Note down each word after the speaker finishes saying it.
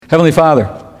Heavenly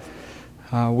Father,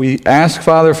 we ask,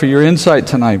 Father, for your insight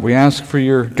tonight. We ask for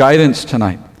your guidance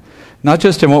tonight, not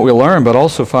just in what we learn, but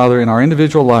also, Father, in our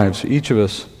individual lives, each of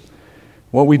us.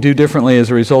 What we do differently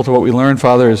as a result of what we learn,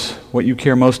 Father, is what you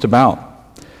care most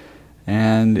about.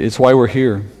 And it's why we're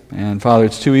here. And, Father,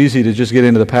 it's too easy to just get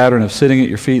into the pattern of sitting at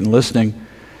your feet and listening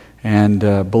and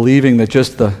believing that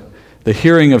just the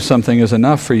hearing of something is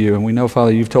enough for you. And we know,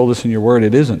 Father, you've told us in your word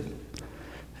it isn't.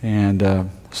 And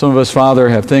some of us, Father,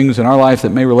 have things in our life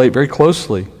that may relate very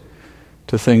closely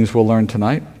to things we'll learn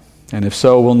tonight. And if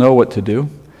so, we'll know what to do.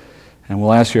 And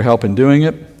we'll ask your help in doing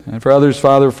it. And for others,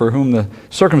 Father, for whom the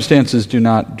circumstances do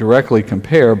not directly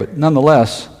compare, but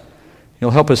nonetheless,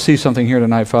 you'll help us see something here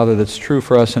tonight, Father, that's true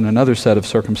for us in another set of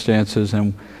circumstances.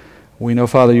 And we know,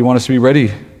 Father, you want us to be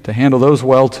ready to handle those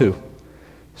well, too.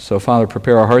 So, Father,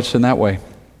 prepare our hearts in that way.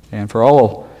 And for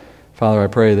all, Father, I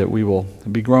pray that we will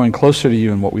be growing closer to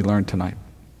you in what we learned tonight.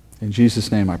 In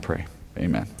Jesus' name I pray.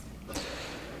 Amen.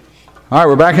 All right,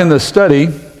 we're back in the study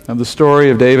of the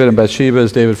story of David and Bathsheba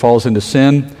as David falls into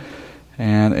sin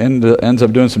and ends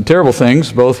up doing some terrible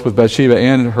things, both with Bathsheba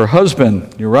and her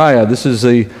husband, Uriah. This is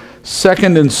the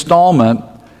second installment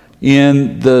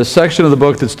in the section of the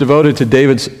book that's devoted to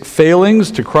David's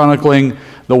failings, to chronicling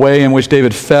the way in which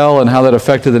David fell and how that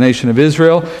affected the nation of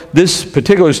Israel. This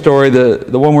particular story,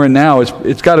 the one we're in now,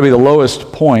 it's got to be the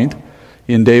lowest point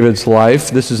in David's life.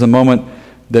 This is the moment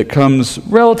that comes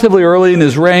relatively early in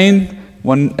his reign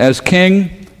when, as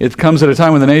king. It comes at a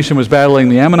time when the nation was battling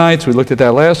the Ammonites. We looked at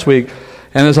that last week.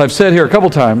 And as I've said here a couple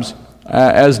times,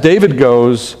 as David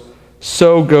goes,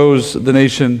 so goes the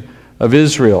nation of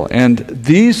Israel. And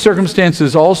these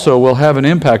circumstances also will have an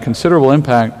impact, considerable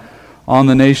impact, on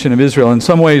the nation of Israel. In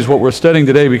some ways, what we're studying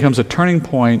today becomes a turning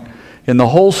point in the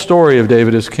whole story of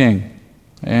David as king.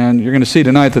 And you're going to see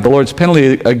tonight that the Lord's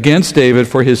penalty against David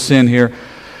for his sin here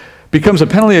becomes a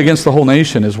penalty against the whole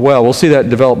nation as well. We'll see that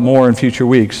develop more in future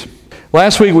weeks.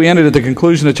 Last week we ended at the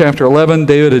conclusion of chapter 11.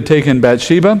 David had taken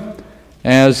Bathsheba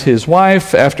as his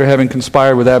wife after having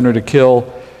conspired with Abner to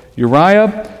kill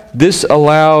Uriah. This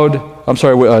allowed,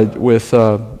 with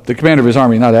the commander of his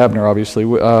army, not Abner obviously,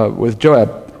 with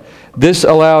Joab. This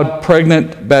allowed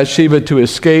pregnant Bathsheba to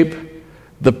escape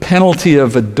the penalty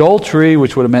of adultery,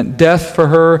 which would have meant death for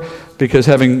her, because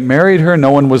having married her, no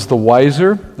one was the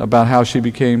wiser about how she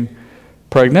became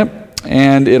pregnant.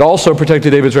 And it also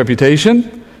protected David's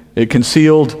reputation. It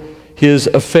concealed his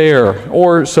affair,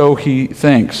 or so he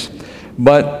thinks.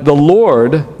 But the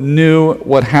Lord knew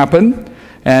what happened,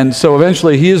 and so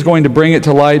eventually he is going to bring it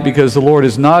to light, because the Lord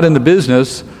is not in the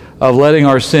business of letting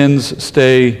our sins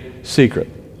stay secret.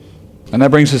 And that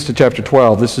brings us to chapter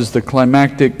 12. This is the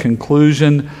climactic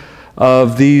conclusion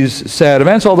of these sad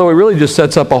events, although it really just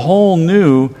sets up a whole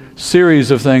new series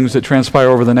of things that transpire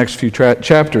over the next few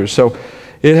chapters. So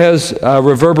it has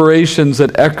reverberations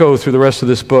that echo through the rest of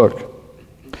this book.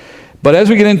 But as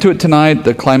we get into it tonight,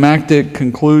 the climactic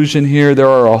conclusion here, there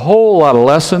are a whole lot of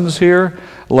lessons here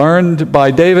learned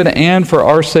by David and for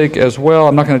our sake as well.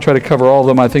 I'm not going to try to cover all of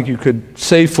them. I think you could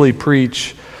safely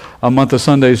preach a month of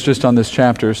Sundays just on this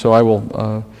chapter, so I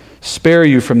will spare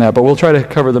you from that, but we'll try to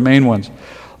cover the main ones.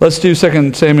 Let's do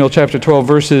 2 Samuel chapter 12,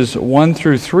 verses 1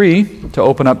 through 3 to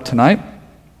open up tonight.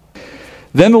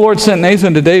 Then the Lord sent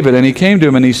Nathan to David, and he came to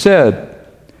him, and he said,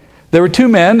 "There were two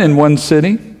men in one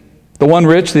city, the one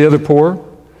rich, the other poor.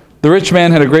 The rich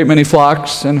man had a great many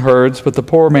flocks and herds, but the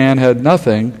poor man had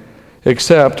nothing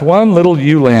except one little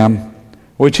ewe lamb,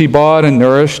 which he bought and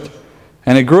nourished,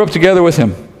 and it grew up together with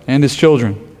him and his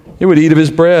children. It would eat of his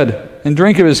bread and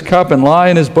drink of his cup and lie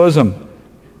in his bosom,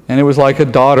 and it was like a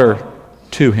daughter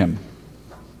to him."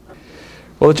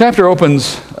 Well, the chapter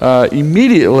opens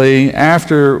immediately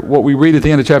after what we read at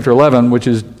the end of chapter 11, which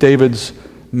is David's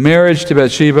marriage to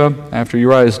Bathsheba after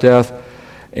Uriah's death.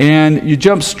 And you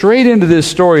jump straight into this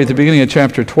story at the beginning of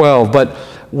chapter 12. But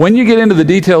when you get into the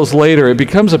details later, it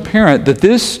becomes apparent that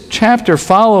this chapter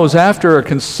follows after a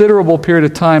considerable period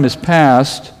of time has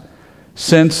passed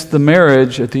since the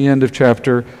marriage at the end of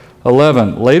chapter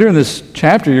 11. Later in this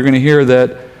chapter, you're going to hear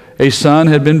that a son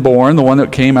had been born, the one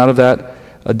that came out of that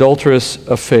adulterous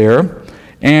affair.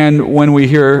 And when we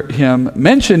hear him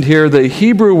mentioned here, the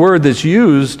Hebrew word that's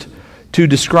used to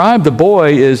describe the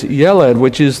boy is Yeled,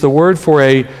 which is the word for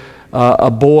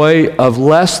a boy of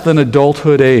less than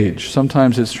adulthood age.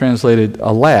 Sometimes it's translated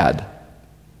a lad.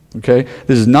 Okay?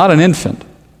 This is not an infant.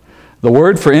 The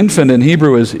word for infant in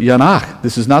Hebrew is yanach.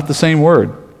 This is not the same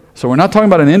word. So we're not talking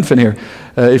about an infant here.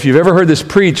 If you've ever heard this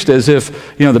preached as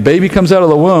if, the baby comes out of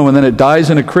the womb and then it dies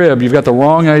in a crib, you've got the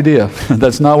wrong idea.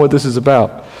 That's not what this is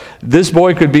about. This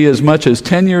boy could be as much as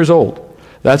 10 years old.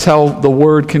 That's how the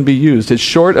word can be used. It's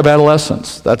short of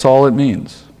adolescence. That's all it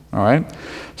means. All right?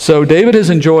 So David has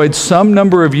enjoyed some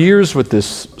number of years with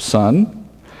this son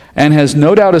and has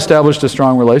no doubt established a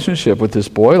strong relationship with this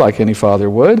boy, like any father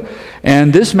would.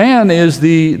 And this young man is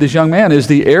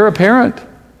the heir apparent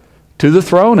to the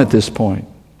throne at this point.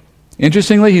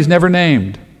 Interestingly, he's never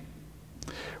named,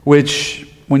 which,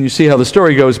 when you see how the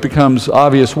story goes, becomes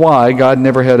obvious why. God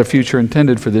never had a future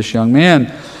intended for this young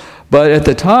man. But at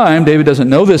the time, David doesn't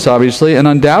know this, obviously, and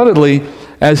undoubtedly,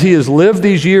 as he has lived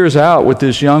these years out with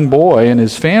this young boy and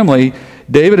his family,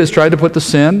 David has tried to put the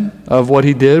sin of what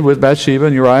he did with Bathsheba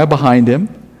and Uriah behind him.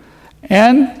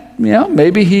 And,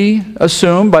 maybe he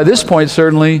assumed, by this point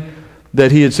certainly,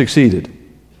 that he had succeeded.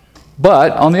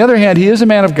 But, on the other hand, he is a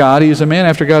man of God. He is a man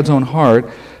after God's own heart.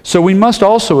 So we must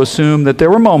also assume that there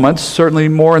were moments, certainly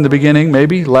more in the beginning,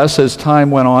 maybe less as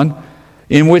time went on,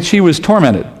 in which he was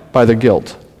tormented by the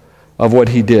guilt of what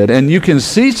he did. And you can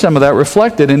see some of that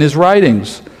reflected in his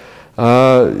writings.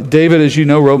 David, as you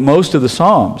know, wrote most of the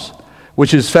Psalms,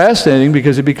 which is fascinating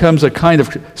because it becomes a kind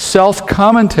of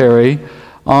self-commentary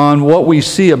on what we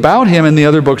see about him in the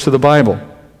other books of the Bible.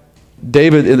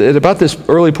 David, at about this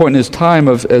early point in his time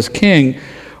as king,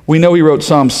 we know he wrote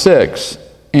Psalm 6,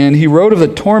 and he wrote of the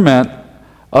torment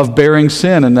of bearing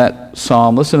sin in that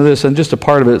psalm. Listen to this, and just a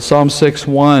part of it, Psalm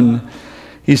 6:1.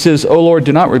 He says, O Lord,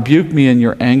 do not rebuke me in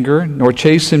your anger, nor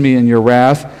chasten me in your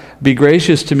wrath. Be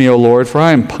gracious to me, O Lord, for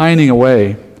I am pining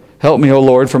away. Help me, O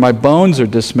Lord, for my bones are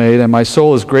dismayed, and my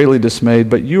soul is greatly dismayed.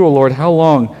 But you, O Lord, how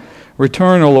long?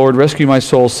 Return, O Lord, rescue my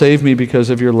soul, save me because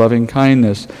of your loving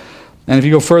kindness. And if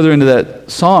you go further into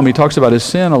that psalm, he talks about his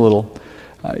sin a little.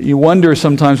 You wonder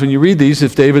sometimes when you read these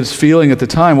if David's feeling at the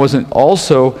time wasn't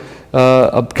also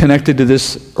connected to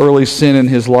this early sin in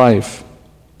his life.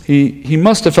 He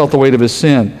must have felt the weight of his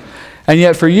sin. And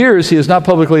yet for years he has not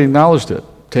publicly acknowledged it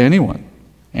to anyone.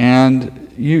 And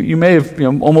you may have,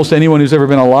 almost anyone who's ever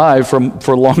been alive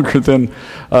for longer than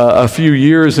a few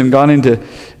years and gone into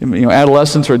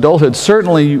adolescence or adulthood,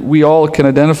 certainly we all can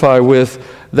identify with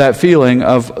that feeling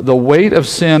of the weight of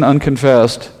sin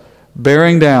unconfessed,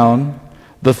 bearing down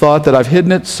the thought that I've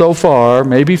hidden it so far,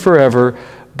 maybe forever,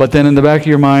 but then in the back of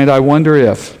your mind, I wonder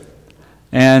if.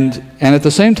 And at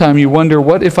the same time, you wonder,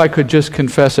 what if I could just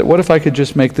confess it? What if I could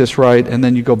just make this right? And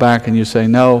then you go back and you say,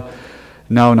 no,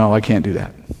 I can't do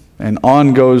that. And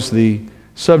on goes the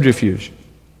subterfuge.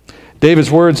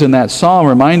 David's words in that psalm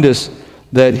remind us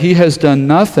that he has done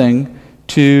nothing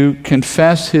to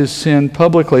confess his sin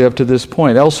publicly up to this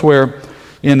point. Elsewhere,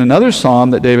 in another psalm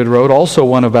that David wrote, also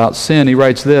one about sin, he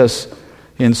writes this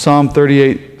in Psalm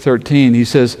 38:13. He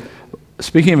says,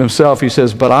 speaking of himself, he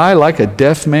says, But I, like a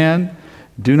deaf man,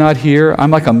 do not hear. I'm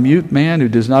like a mute man who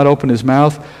does not open his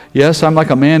mouth. Yes, I'm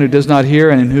like a man who does not hear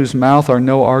and in whose mouth are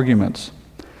no arguments.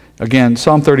 Again,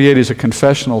 Psalm 38 is a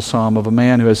confessional psalm of a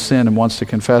man who has sinned and wants to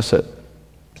confess it.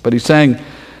 But he's saying,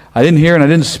 I didn't hear and I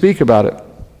didn't speak about it.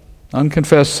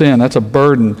 Unconfessed sin, that's a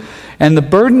burden. And the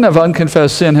burden of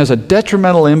unconfessed sin has a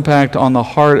detrimental impact on the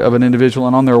heart of an individual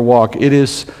and on their walk. It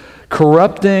is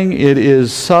corrupting, it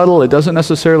is subtle, it doesn't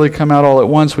necessarily come out all at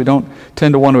once. We don't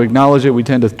tend to want to acknowledge it, we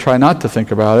tend to try not to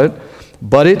think about it.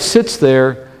 But it sits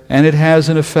there and it has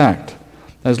an effect.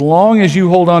 As long as you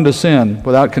hold on to sin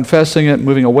without confessing it,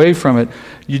 moving away from it,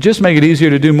 you just make it easier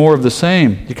to do more of the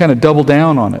same. You kind of double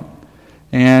down on it.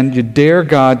 And you dare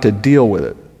God to deal with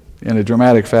it in a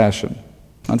dramatic fashion.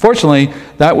 Unfortunately,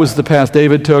 that was the path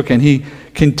David took, and he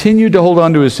continued to hold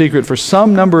on to his secret for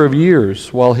some number of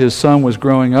years while his son was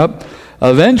growing up.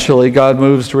 Eventually, God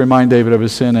moves to remind David of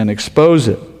his sin and expose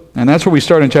it. And that's where we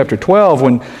start in chapter 12,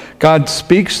 when God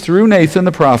speaks through Nathan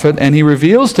the prophet, and he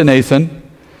reveals to Nathan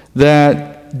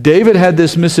that David had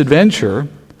this misadventure,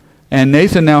 and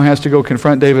Nathan now has to go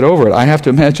confront David over it. I have to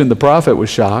imagine the prophet was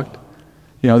shocked,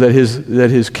 that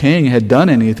his king had done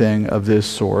anything of this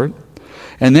sort.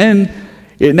 And then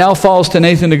it now falls to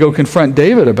Nathan to go confront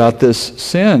David about this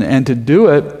sin, and to do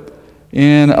it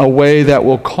in a way that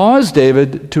will cause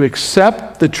David to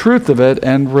accept the truth of it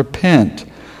and repent.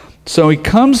 So he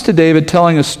comes to David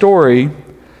telling a story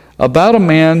about a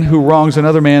man who wrongs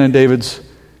another man in David's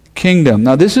kingdom.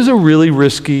 Now, this is a really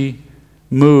risky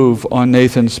move on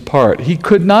Nathan's part. He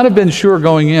could not have been sure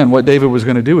going in what David was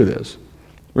going to do with this.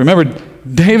 Remember,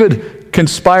 David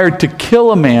conspired to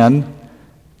kill a man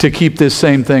to keep this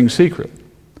same thing secret.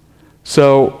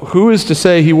 So who is to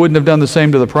say he wouldn't have done the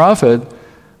same to the prophet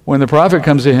when the prophet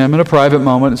comes to him in a private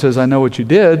moment and says, I know what you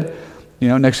did.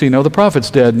 Next thing you know, the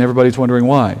prophet's dead and everybody's wondering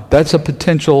why. That's a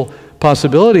potential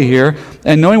possibility here.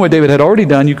 And knowing what David had already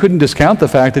done, you couldn't discount the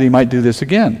fact that he might do this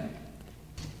again.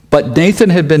 But Nathan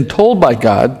had been told by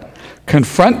God,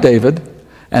 confront David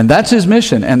And that's his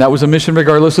mission, and that was a mission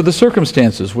regardless of the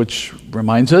circumstances, which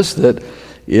reminds us that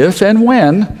if and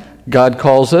when God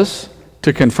calls us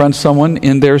to confront someone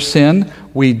in their sin,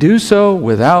 we do so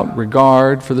without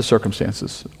regard for the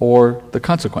circumstances or the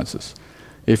consequences.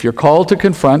 If you're called to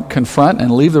confront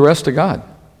and leave the rest to God.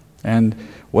 And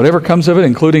whatever comes of it,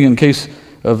 including in case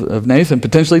of Nathan,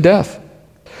 potentially death.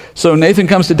 So Nathan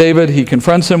comes to David, he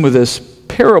confronts him with this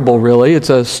parable, really. It's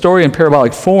a story in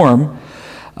parabolic form.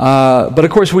 But of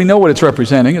course we know what it's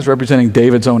representing. It's representing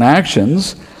David's own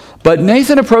actions. But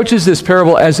Nathan approaches this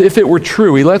parable as if it were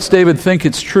true. He lets David think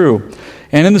it's true.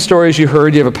 And in the story, as you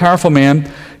heard, you have a powerful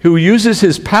man who uses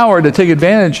his power to take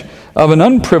advantage of an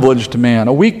unprivileged man,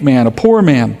 a weak man, a poor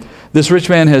man. This rich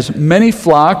man has many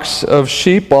flocks of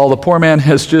sheep, while the poor man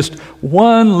has just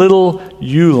one little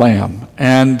ewe lamb.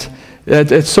 And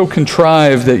it's so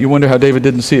contrived that you wonder how David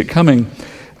didn't see it coming.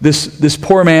 This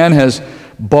poor man has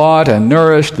bought and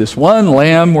nourished this one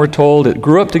lamb, we're told. It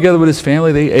grew up together with his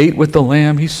family. They ate with the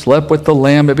lamb. He slept with the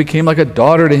lamb. It became like a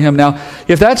daughter to him. Now,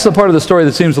 if that's the part of the story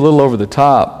that seems a little over the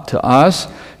top to us,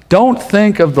 don't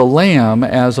think of the lamb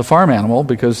as a farm animal,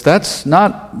 because that's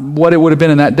not what it would have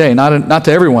been in that day, not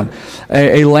to everyone.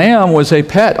 A lamb was a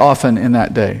pet often in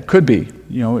that day. Could be.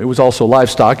 It was also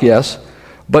livestock, yes.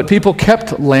 But people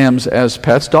kept lambs as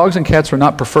pets. Dogs and cats were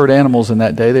not preferred animals in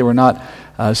that day. They were not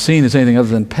seen as anything other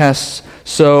than pests.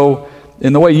 So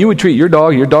in the way you would treat your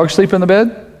dog sleep in the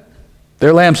bed,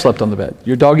 their lamb slept on the bed.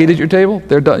 Your dog eat at your table,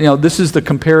 this is the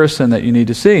comparison that you need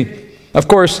to see. Of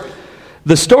course,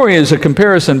 the story is a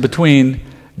comparison between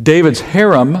David's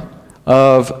harem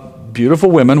of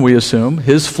beautiful women, we assume,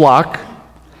 his flock,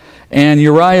 and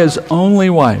Uriah's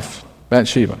only wife,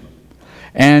 Bathsheba.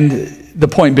 And the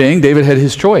point being, David had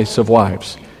his choice of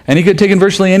wives. And he could have taken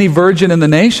virtually any virgin in the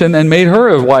nation and made her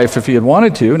a wife if he had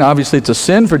wanted to. And obviously it's a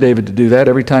sin for David to do that.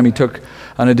 Every time he took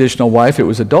an additional wife, it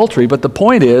was adultery. But the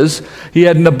point is, he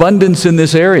had an abundance in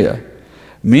this area.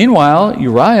 Meanwhile,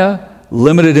 Uriah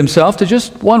limited himself to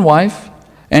just one wife,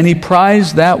 and he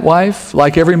prized that wife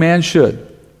like every man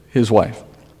should, his wife.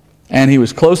 And he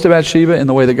was close to Bathsheba in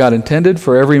the way that God intended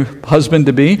for every husband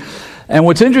to be. And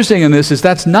what's interesting in this is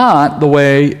that's not the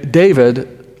way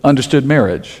David understood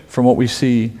marriage from what we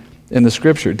see in the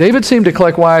Scripture. David seemed to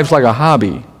collect wives like a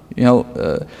hobby.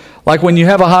 Like when you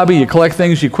have a hobby, you collect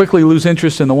things, you quickly lose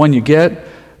interest in the one you get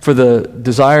for the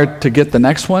desire to get the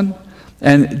next one.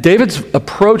 And David's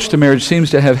approach to marriage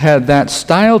seems to have had that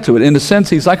style to it. In a sense,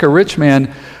 he's like a rich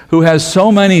man who has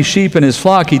so many sheep in his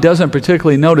flock, he doesn't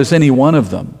particularly notice any one of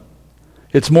them.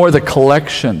 It's more the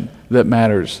collection that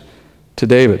matters to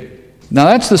David. Now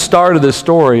that's the start of this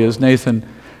story as Nathan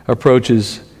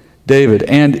approaches David.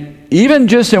 And even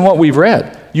just in what we've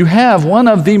read, you have one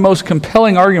of the most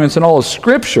compelling arguments in all of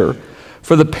Scripture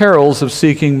for the perils of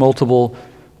seeking multiple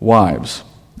wives.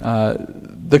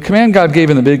 The command God gave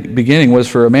in the beginning was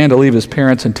for a man to leave his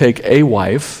parents and take a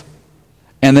wife,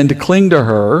 and then to cling to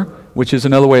her, which is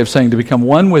another way of saying to become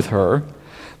one with her.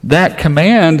 That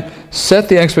command set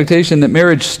the expectation that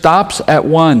marriage stops at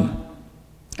one,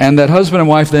 and that husband and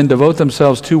wife then devote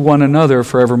themselves to one another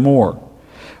forevermore.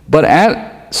 But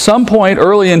at some point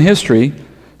early in history,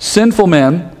 sinful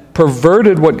men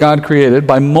perverted what God created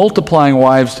by multiplying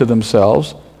wives to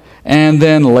themselves, and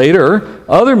then later,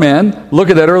 other men look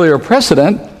at that earlier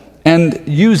precedent and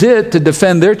use it to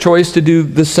defend their choice to do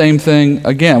the same thing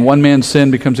again. One man's sin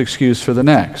becomes excuse for the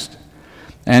next.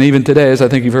 And even today, as I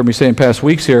think you've heard me say in past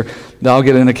weeks here, I'll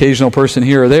get an occasional person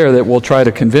here or there that will try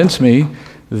to convince me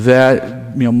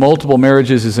that multiple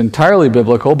marriages is entirely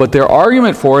biblical, but their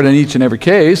argument for it in each and every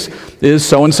case is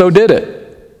so-and-so did it.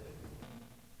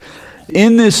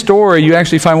 In this story, you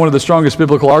actually find one of the strongest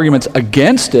biblical arguments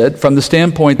against it from the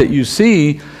standpoint that you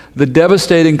see the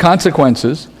devastating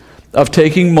consequences of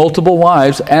taking multiple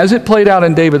wives as it played out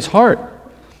in David's heart.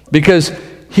 Because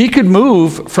he could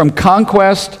move from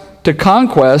conquest to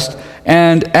conquest,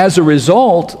 and as a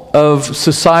result of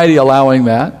society allowing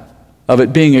that, of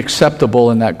it being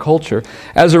acceptable in that culture,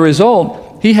 as a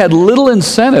result, he had little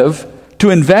incentive to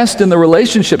invest in the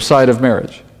relationship side of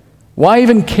marriage. Why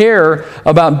even care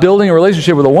about building a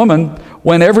relationship with a woman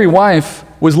when every wife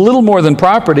was little more than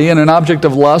property and an object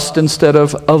of lust instead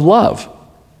of love?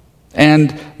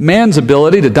 And man's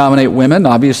ability to dominate women,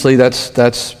 obviously that's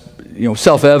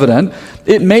self-evident.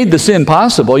 It made the sin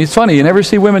possible. It's funny, you never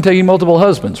see women taking multiple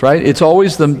husbands, right? It's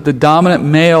always the dominant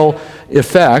male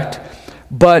effect,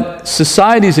 but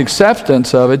society's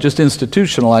acceptance of it just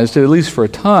institutionalized it, at least for a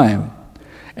time.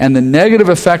 And the negative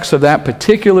effects of that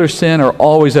particular sin are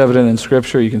always evident in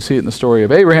Scripture. You can see it in the story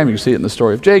of Abraham. You can see it in the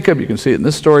story of Jacob. You can see it in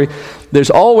this story. There's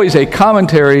always a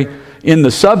commentary in the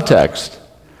subtext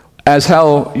as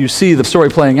how you see the story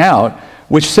playing out,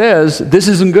 which says this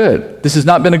isn't good. This has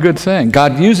not been a good thing.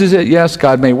 God uses it, yes.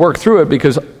 God may work through it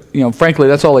because, frankly,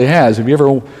 that's all he has. Have you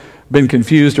ever been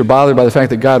confused or bothered by the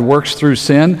fact that God works through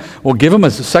sin? Well, give him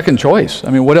a second choice. I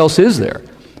mean, what else is there?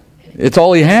 It's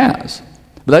all he has.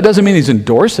 But that doesn't mean he's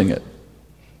endorsing it.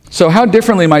 So how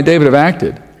differently might David have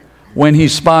acted when he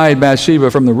spied Bathsheba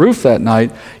from the roof that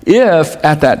night if,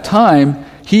 at that time,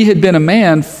 he had been a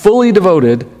man fully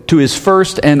devoted to his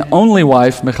first and only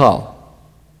wife, Michal?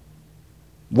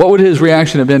 What would his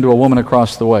reaction have been to a woman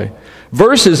across the way?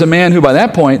 Versus a man who by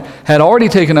that point had already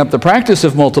taken up the practice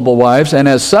of multiple wives, and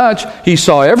as such, he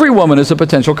saw every woman as a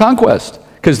potential conquest,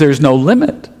 because there's no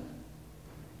limit.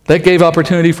 That gave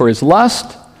opportunity for his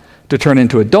lust to turn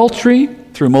into adultery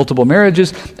through multiple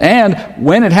marriages, and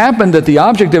when it happened that the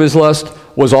object of his lust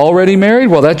was already married,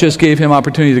 well, that just gave him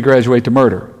opportunity to graduate to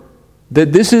murder.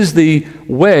 That this is the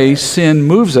way sin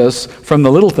moves us from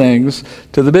the little things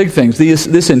to the big things.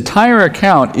 This entire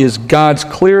account is God's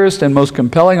clearest and most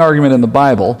compelling argument in the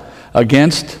Bible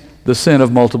against the sin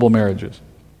of multiple marriages.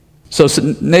 So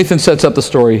Nathan sets up the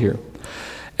story here.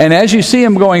 And as you see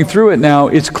him going through it now,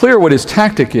 it's clear what his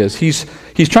tactic is. He's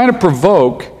trying to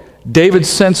provoke David's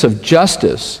sense of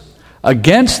justice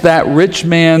against that rich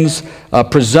man's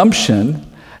presumption.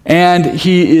 And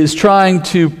he is trying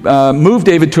to move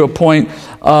David to a point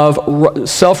of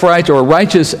self-right or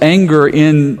righteous anger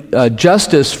in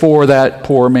justice for that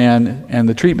poor man and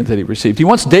the treatment that he received. He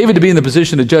wants David to be in the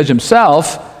position to judge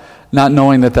himself, not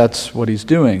knowing that that's what he's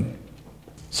doing.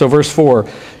 So verse 4,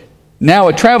 now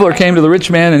a traveler came to the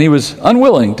rich man, and he was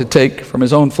unwilling to take from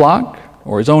his own flock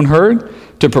or his own herd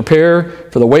to prepare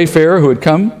for the wayfarer who had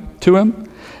come to him.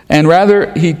 And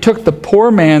rather, he took the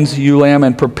poor man's ewe lamb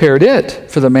and prepared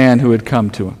it for the man who had come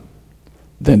to him.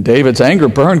 Then David's anger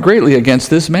burned greatly against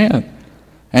this man.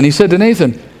 And he said to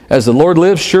Nathan, as the Lord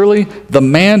lives, surely the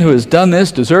man who has done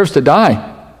this deserves to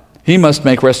die. He must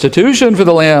make restitution for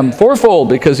the lamb fourfold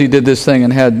because he did this thing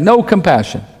and had no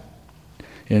compassion.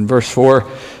 In verse 4,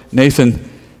 Nathan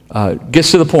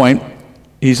gets to the point.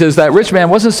 He says that rich man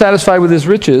wasn't satisfied with his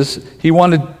riches. He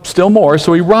wanted still more,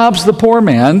 so he robs the poor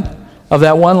man of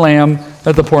that one lamb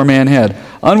that the poor man had.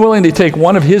 Unwilling to take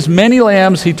one of his many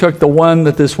lambs, he took the one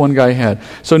that this one guy had.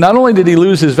 So not only did he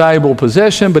lose his valuable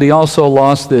possession, but he also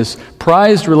lost this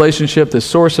prized relationship, this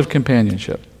source of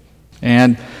companionship.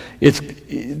 And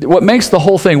what makes the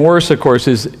whole thing worse, of course,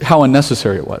 is how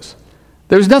unnecessary it was.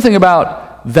 There's nothing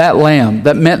about that lamb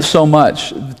that meant so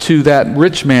much to that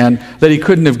rich man that he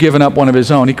couldn't have given up one of his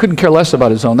own. He couldn't care less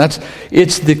about his own.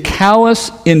 It's the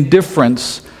callous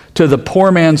indifference to the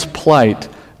poor man's plight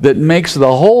that makes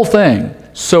the whole thing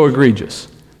so egregious.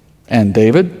 And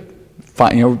David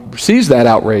sees that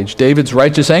outrage. David's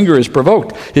righteous anger is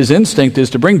provoked. His instinct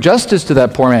is to bring justice to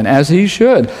that poor man, as he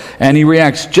should. And he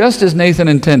reacts just as Nathan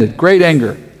intended. Great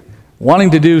anger,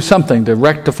 wanting to do something to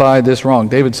rectify this wrong.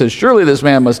 David says, surely this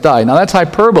man must die. Now that's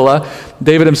hyperbole.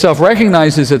 David himself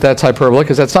recognizes that that's hyperbole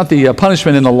because that's not the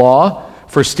punishment in the law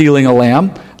for stealing a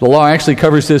lamb. The law actually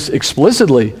covers this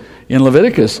explicitly in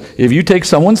Leviticus. If you take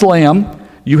someone's lamb,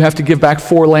 you have to give back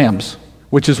 4 lambs,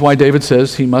 which is why David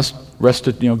says he must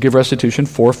give restitution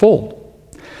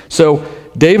fourfold. So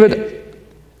David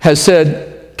has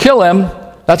said, kill him.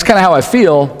 That's kind of how I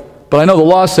feel, but I know the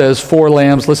law says 4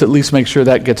 lambs. Let's at least make sure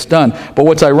that gets done. But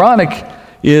what's ironic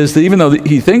is that even though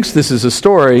he thinks this is a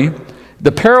story,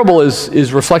 the parable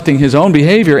is reflecting his own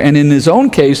behavior, and in his own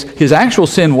case, his actual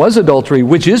sin was adultery,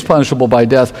 which is punishable by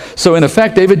death. So in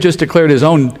effect, David just declared his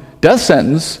own death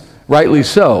sentence, rightly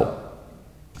so.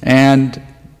 And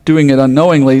doing it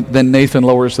unknowingly, then Nathan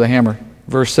lowers the hammer.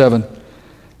 Verse 7,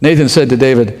 Nathan said to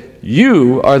David,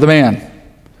 you are the man.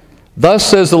 Thus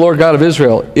says the Lord God of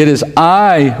Israel, it is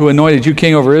I who anointed you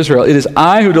king over Israel. It is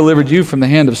I who delivered you from the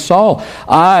hand of Saul.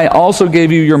 I also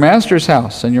gave you your master's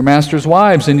house and your master's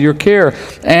wives into your care.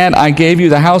 And I gave you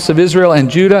the house of Israel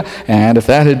and Judah. And if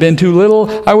that had been too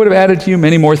little, I would have added to you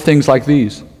many more things like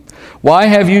these. Why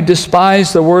have you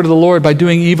despised the word of the Lord by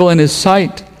doing evil in his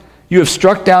sight? You have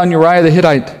struck down Uriah the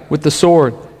Hittite with the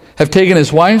sword, have taken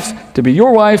his wife to be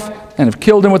your wife, and have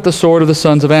killed him with the sword of the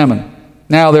sons of Ammon.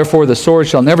 Now, therefore, the sword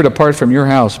shall never depart from your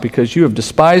house, because you have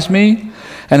despised me,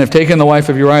 and have taken the wife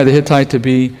of Uriah the Hittite to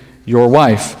be your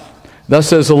wife. Thus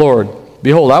says the Lord,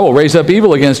 behold, I will raise up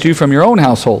evil against you from your own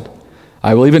household.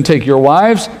 I will even take your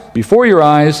wives before your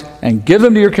eyes, and give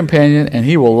them to your companion, and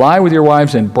he will lie with your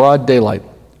wives in broad daylight.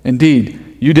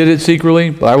 Indeed, you did it secretly,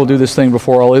 but I will do this thing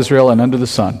before all Israel and under the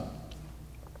sun.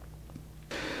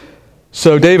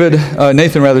 So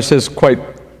Nathan says quite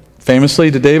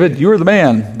famously to David, you are the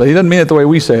man, but he doesn't mean it the way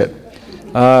we say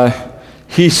it.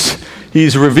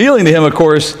 He's revealing to him, of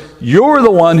course, you're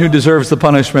the one who deserves the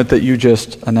punishment that you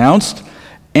just announced.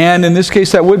 And in this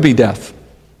case, that would be death.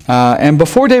 And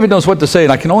before David knows what to say,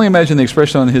 and I can only imagine the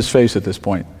expression on his face at this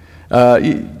point,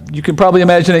 you can probably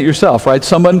imagine it yourself, right?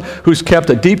 Someone who's kept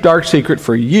a deep, dark secret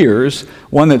for years,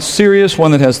 one that's serious,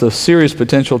 one that has the serious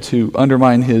potential to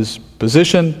undermine his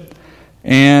position,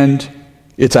 and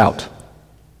it's out.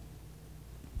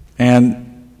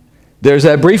 And there's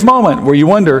that brief moment where you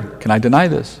wonder, can I deny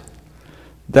this?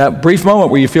 That brief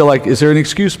moment where you feel like, is there an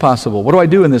excuse possible? What do I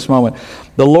do in this moment?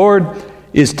 The Lord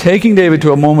is taking David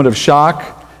to a moment of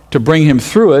shock to bring him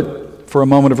through it for a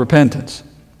moment of repentance.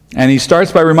 And he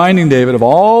starts by reminding David of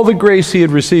all the grace he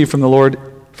had received from the Lord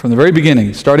from the very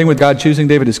beginning, starting with God choosing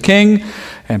David as king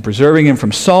and preserving him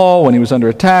from Saul when he was under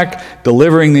attack,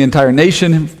 delivering the entire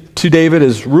nation to David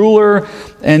as ruler.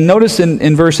 And notice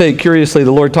in verse 8, curiously,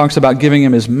 the Lord talks about giving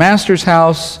him his master's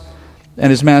house and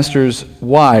his master's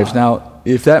wives. Now,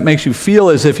 if that makes you feel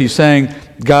as if he's saying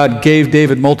God gave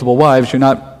David multiple wives, you're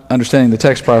not understanding the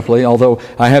text properly, although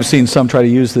I have seen some try to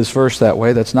use this verse that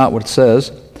way. That's not what it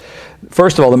says.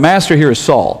 First of all, the master here is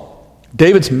Saul.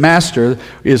 David's master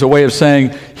is a way of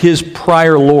saying his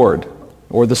prior lord,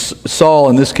 or Saul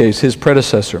in this case, his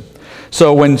predecessor.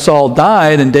 So when Saul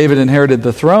died and David inherited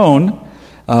the throne,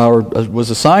 or was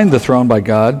assigned the throne by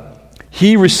God,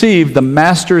 he received the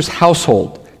master's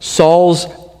household, Saul's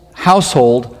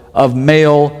household of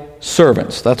male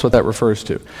servants. That's what that refers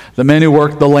to. The men who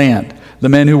worked the land, the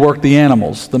men who worked the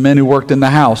animals, the men who worked in the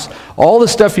house, all the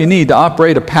stuff you need to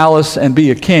operate a palace and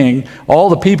be a king, all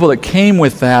the people that came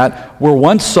with that were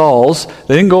once Saul's.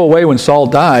 They didn't go away when Saul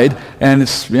died, and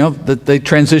they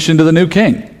transitioned to the new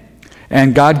king.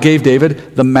 And God gave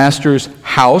David the master's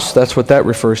house. That's what that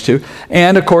refers to.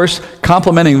 And, of course,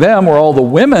 complementing them were all the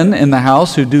women in the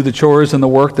house who do the chores and the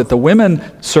work that the women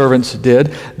servants did.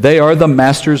 They are the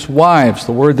master's wives.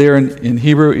 The word there in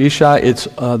Hebrew, isha, it's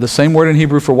the same word in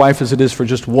Hebrew for wife as it is for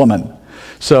just woman.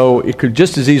 So it could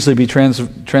just as easily be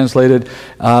translated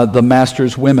the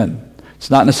master's women. It's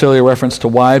not necessarily a reference to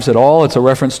wives at all. It's a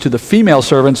reference to the female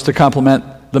servants to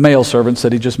complement the male servants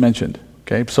that he just mentioned.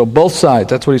 Okay, so both sides,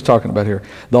 that's what he's talking about here.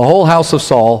 The whole house of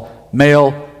Saul,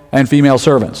 male and female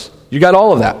servants. You got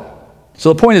all of that.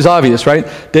 So the point is obvious, right?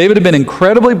 David had been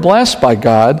incredibly blessed by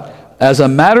God as a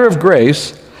matter of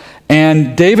grace,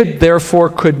 and David therefore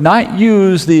could not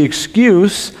use the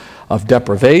excuse of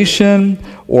deprivation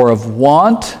or of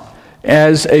want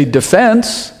as a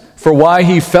defense for why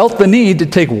he felt the need to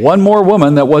take one more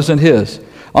woman that wasn't his.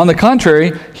 On the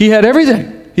contrary, he had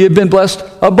everything. He had been blessed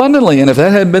abundantly, and if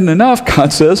that hadn't been enough,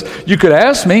 God says, you could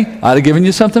ask me, I'd have given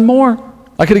you something more.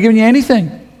 I could have given you anything.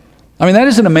 I mean, that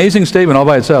is an amazing statement all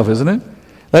by itself, isn't it?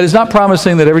 That is not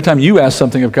promising that every time you ask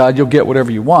something of God, you'll get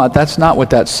whatever you want. That's not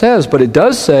what that says, but it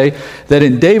does say that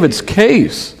in David's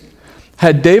case,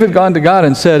 had David gone to God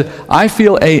and said, I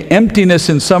feel an emptiness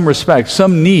in some respect,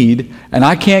 some need, and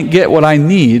I can't get what I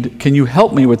need, can you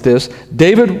help me with this?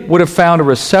 David would have found a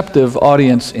receptive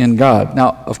audience in God.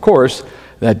 Now, of course,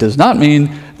 that does not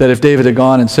mean that if David had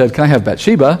gone and said, can I have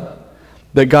Bathsheba,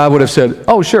 that God would have said,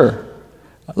 oh, sure,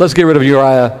 let's get rid of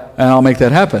Uriah and I'll make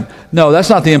that happen. No, that's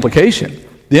not the implication.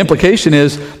 The implication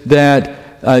is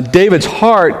that David's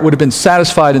heart would have been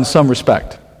satisfied in some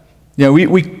respect. You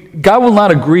know, God will not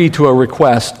agree to a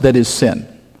request that is sin.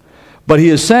 But he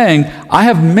is saying, I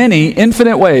have many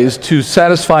infinite ways to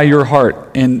satisfy your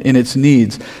heart in its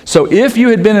needs. So if you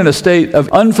had been in a state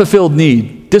of unfulfilled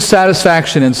need,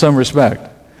 dissatisfaction in some respect,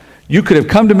 you could have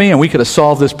come to me and we could have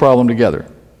solved this problem together.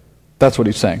 That's what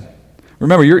he's saying.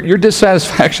 Remember, your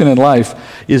dissatisfaction in life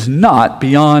is not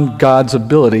beyond God's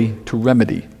ability to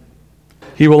remedy.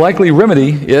 He will likely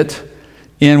remedy it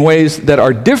in ways that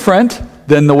are different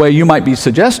than the way you might be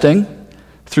suggesting,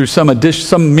 through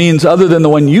some means other than the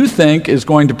one you think is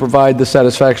going to provide the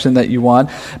satisfaction that you want.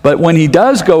 But when he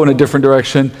does go in a different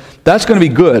direction, that's going to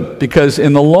be good, because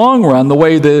in the long run, the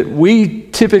way that we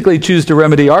typically choose to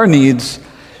remedy our needs,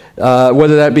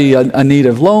 whether that be a need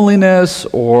of loneliness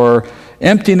or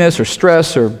emptiness or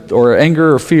stress or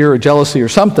anger or fear or jealousy or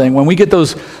something, when we get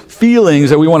those feelings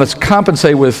that we want to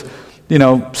compensate with,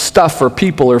 stuff or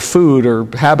people or food or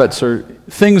habits or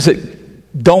things that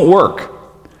don't work,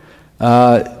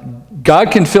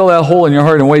 God can fill that hole in your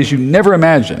heart in ways you never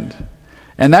imagined.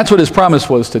 And that's what his promise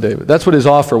was to David. That's what his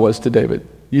offer was to David.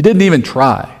 You didn't even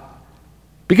try,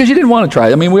 because you didn't want to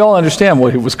try. I mean, we all understand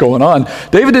what was going on.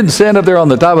 David didn't stand up there on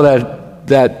the top of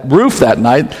that roof that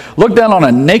night, look down on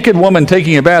a naked woman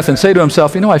taking a bath and say to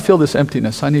himself, I feel this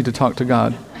emptiness. I need to talk to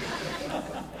God.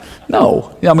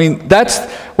 No. I mean, that's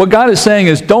what God is saying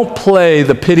is don't play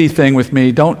the pity thing with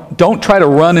me. Don't try to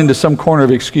run into some corner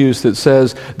of excuse that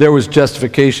says there was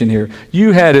justification here.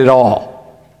 You had it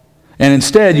all. And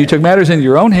instead, you took matters into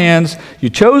your own hands, you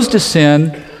chose to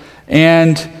sin,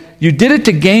 and you did it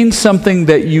to gain something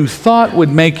that you thought would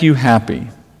make you happy.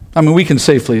 I mean, we can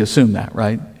safely assume that,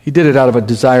 right? He did it out of a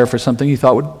desire for something he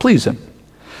thought would please him.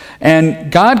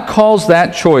 And God calls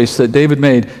that choice that David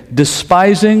made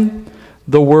despising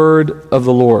the word of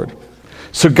the Lord.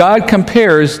 So God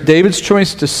compares David's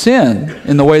choice to sin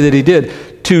in the way that he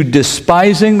did to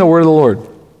despising the word of the Lord.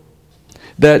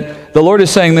 That the Lord is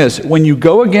saying this, when you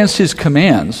go against his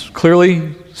commands,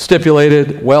 clearly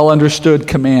stipulated, well understood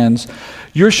commands,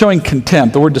 you're showing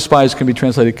contempt. The word despise can be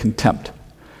translated contempt.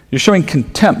 You're showing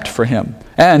contempt for him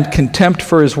and contempt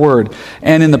for his word.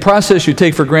 And in the process, you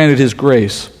take for granted his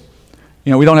grace.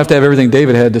 You know, we don't have to have everything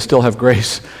David had to still have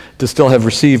grace, to still have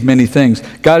received many things.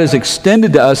 God has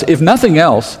extended to us, if nothing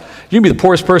else, you can be the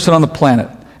poorest person on the planet.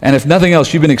 And if nothing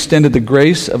else, you've been extended the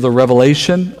grace of the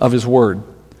revelation of his word.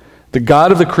 The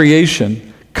God of the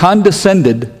creation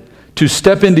condescended to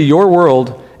step into your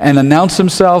world and announce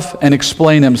himself and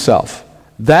explain himself.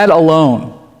 That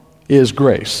alone is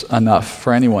grace enough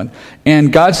for anyone.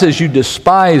 And God says you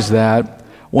despise that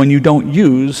when you don't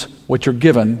use what you're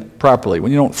given properly,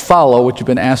 when you don't follow what you've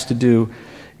been asked to do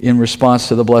in response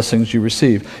to the blessings you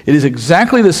receive. It is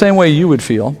exactly the same way you would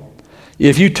feel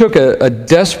if you took a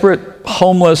desperate,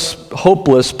 homeless,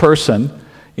 hopeless person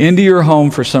into your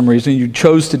home for some reason. You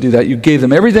chose to do that. You gave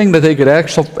them everything that they could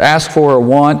ask for or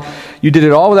want. You did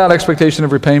it all without expectation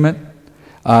of repayment.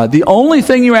 The only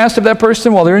thing you asked of that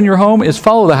person while they're in your home is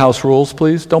follow the house rules,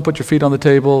 please. Don't put your feet on the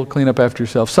table, clean up after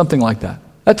yourself, something like that.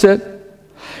 That's it.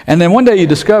 And then one day you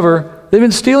discover they've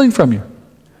been stealing from you.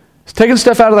 It's taking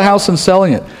stuff out of the house and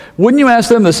selling it. Wouldn't you ask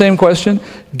them the same question?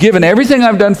 Given everything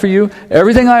I've done for you,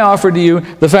 everything I offered to you,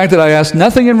 the fact that I asked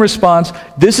nothing in response,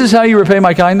 this is how you repay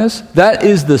my kindness? That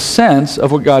is the sense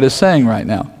of what God is saying right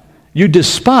now. You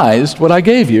despised what I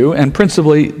gave you, and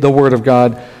principally the Word of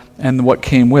God and what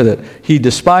came with it. He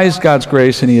despised God's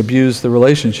grace and he abused the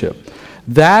relationship.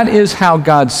 That is how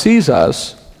God sees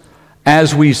us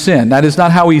as we sin. That is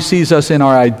not how he sees us in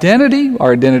our identity.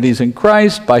 Our identity is in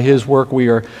Christ. By his work we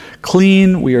are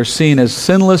clean. We are seen as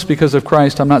sinless because of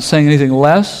Christ. I'm not saying anything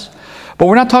less. But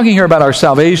we're not talking here about our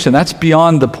salvation. That's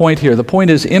beyond the point here. The point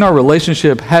is in our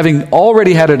relationship, having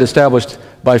already had it established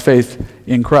by faith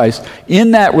in Christ.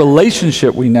 In that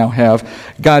relationship we now have,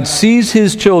 God sees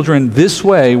his children this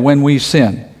way when we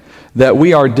sin, that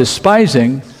we are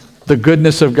despising the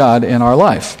goodness of God in our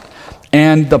life.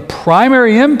 And the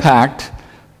primary impact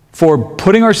for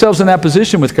putting ourselves in that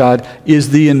position with God is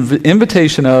the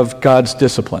invitation of God's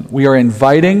discipline. We are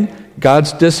inviting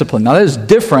God's discipline. Now that is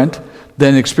different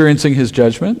than experiencing his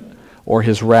judgment or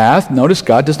his wrath. Notice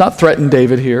God does not threaten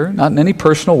David here, not in any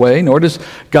personal way, nor does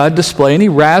God display any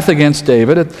wrath against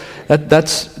David.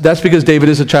 That's because David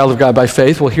is a child of God by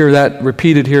faith. We'll hear that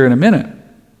repeated here in a minute.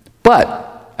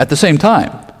 But at the same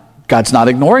time, God's not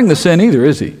ignoring the sin either,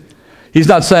 is he? He's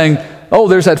not saying, oh,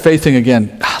 there's that faith thing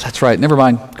again. That's right, never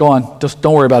mind, go on, just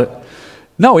don't worry about it.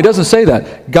 No, he doesn't say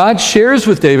that. God shares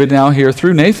with David now here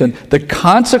through Nathan the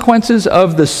consequences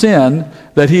of the sin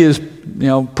that he has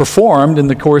performed in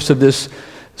the course of this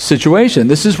situation.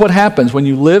 This is what happens when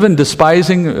you live in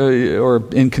despising or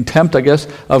in contempt, I guess,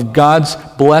 of God's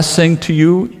blessing to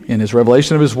you in his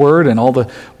revelation of his word and all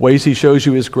the ways he shows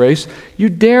you his grace. You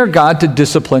dare God to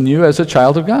discipline you as a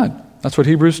child of God. That's what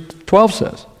Hebrews 12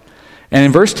 says. And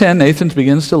in verse 10, Nathan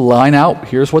begins to line out,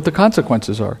 here's what the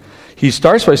consequences are. He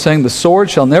starts by saying, the sword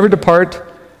shall never depart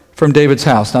from David's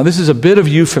house. Now, this is a bit of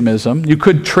euphemism. You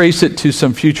could trace it to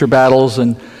some future battles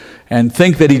and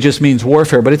think that he just means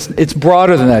warfare, but it's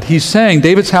broader than that. He's saying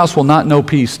David's house will not know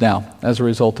peace now as a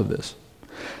result of this.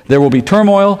 There will be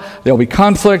turmoil, there will be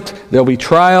conflict, there will be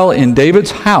trial in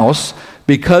David's house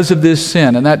because of this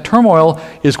sin. And that turmoil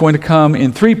is going to come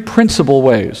in three principal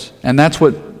ways. And that's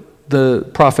what the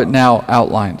prophet now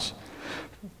outlines.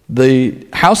 The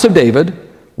house of David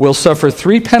will suffer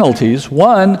three penalties,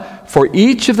 one for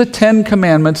each of the 10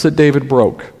 commandments that David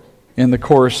broke in the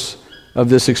course of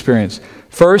this experience.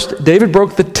 First, David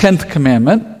broke the 10th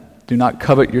commandment, do not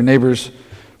covet your neighbor's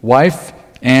wife.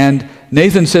 And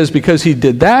Nathan says because he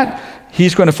did that,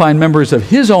 he's going to find members of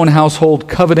his own household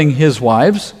coveting his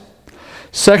wives.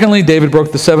 Secondly, David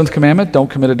broke the 7th commandment, don't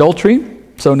commit adultery.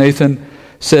 So Nathan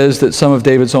says that some of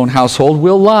David's own household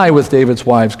will lie with David's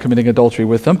wives, committing adultery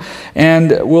with them. And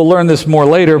we'll learn this more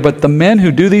later, but the men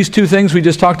who do these two things we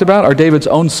just talked about are David's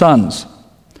own sons.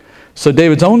 So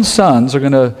David's own sons are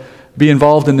going to be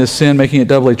involved in this sin, making it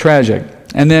doubly tragic.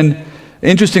 And then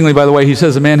Interestingly, by the way, he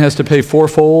says a man has to pay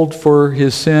fourfold for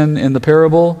his sin in the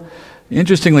parable.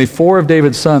 Interestingly, 4 of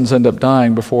David's sons end up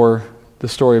dying before the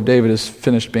story of David is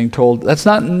finished being told. That's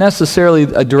not necessarily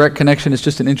a direct connection. It's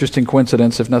just an interesting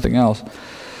coincidence, if nothing else.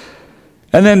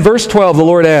 And then verse 12, the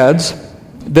Lord adds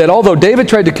that although David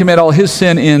tried to commit all his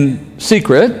sin in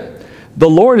secret, the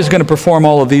Lord is going to perform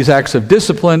all of these acts of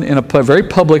discipline in a very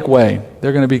public way.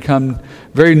 They're going to become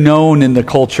very known in the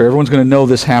culture. Everyone's going to know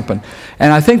this happened.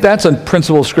 And I think that's a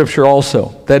principle of Scripture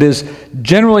also. That is,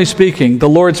 generally speaking, the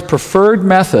Lord's preferred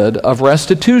method of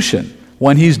restitution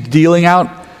when he's dealing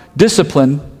out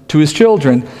discipline to his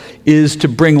children is to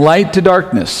bring light to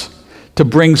darkness, to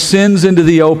bring sins into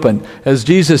the open. As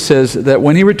Jesus says that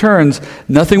when he returns,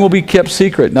 nothing will be kept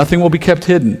secret, nothing will be kept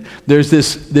hidden. There's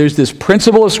this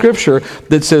principle of Scripture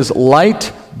that says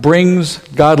light brings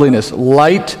godliness.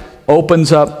 Light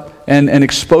opens up and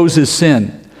exposes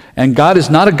sin. And God is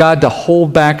not a God to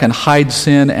hold back and hide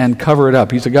sin and cover it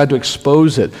up. He's a God to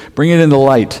expose it, bring it into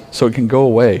light so it can go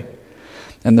away.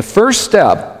 And the first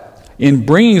step in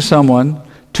bringing someone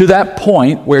to that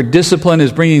point where discipline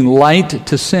is bringing light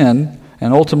to sin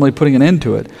and ultimately putting an end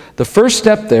to it, the first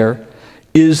step there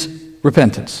is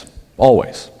repentance.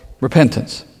 Always.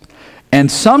 Repentance. And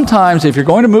sometimes if you're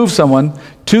going to move someone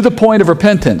to the point of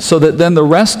repentance so that then the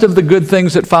rest of the good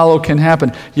things that follow can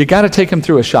happen, you got to take them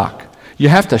through a shock. You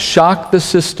have to shock the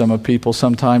system of people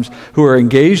sometimes who are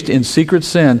engaged in secret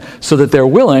sin so that they're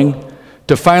willing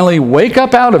to finally wake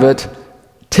up out of it,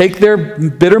 take their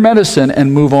bitter medicine,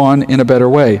 and move on in a better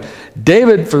way.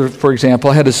 David, for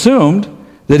example, had assumed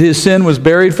that his sin was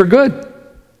buried for good,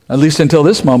 at least until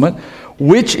this moment,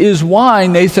 which is why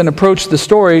Nathan approached the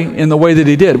story in the way that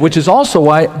he did, which is also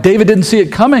why David didn't see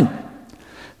it coming.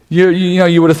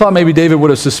 You would have thought maybe David would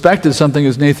have suspected something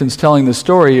as Nathan's telling the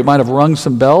story. It might have rung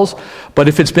some bells, but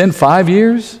if it's been 5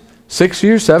 years, 6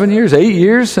 years, 7 years, 8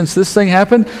 years since this thing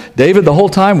happened, David the whole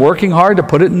time working hard to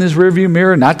put it in his rearview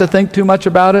mirror, not to think too much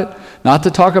about it, not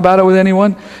to talk about it with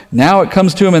anyone. Now it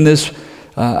comes to him in this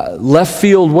left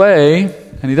field way,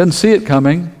 and he doesn't see it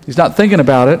coming. He's not thinking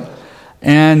about it.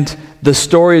 And the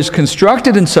story is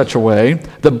constructed in such a way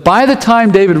that by the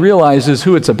time David realizes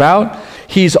who it's about,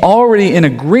 he's already in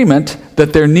agreement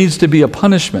that there needs to be a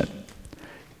punishment.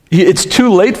 It's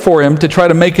too late for him to try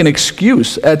to make an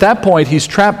excuse. At that point, he's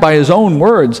trapped by his own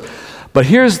words. But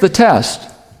here's the test.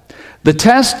 The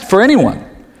test for anyone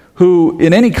who,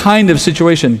 in any kind of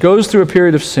situation, goes through a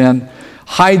period of sin,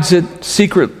 hides it,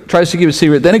 tries to keep it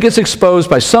secret, then it gets exposed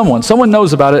by someone. Someone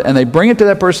knows about it, and they bring it to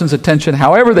that person's attention,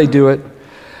 however they do it.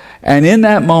 And in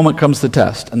that moment comes the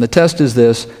test. And the test is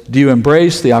this: do you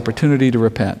embrace the opportunity to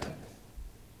repent?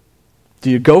 Do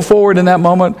you go forward in that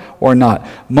moment or not?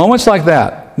 Moments like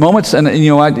that,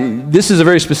 this is a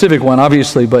very specific one,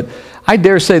 obviously, but I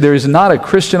dare say there is not a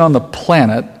Christian on the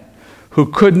planet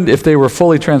who couldn't, if they were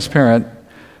fully transparent,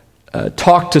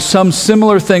 talk to some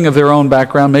similar thing of their own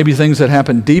background, maybe things that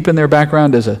happened deep in their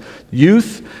background as a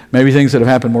youth, maybe things that have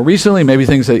happened more recently, maybe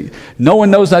things that no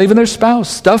one knows, not even their spouse,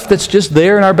 stuff that's just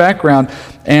there in our background.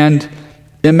 And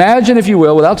imagine, if you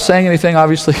will, without saying anything,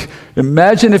 obviously,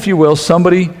 imagine, if you will,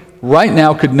 somebody right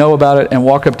now could know about it and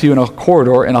walk up to you in a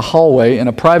corridor, in a hallway, in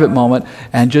a private moment,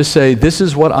 and just say, "This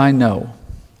is what I know."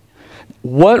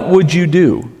 What would you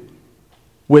do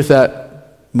with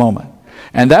that moment?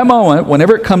 And that moment,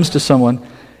 whenever it comes to someone,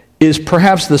 is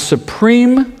perhaps the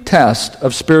supreme test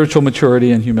of spiritual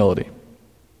maturity and humility.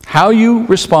 How you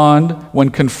respond when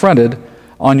confronted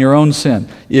on your own sin.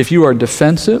 If you are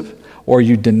defensive, or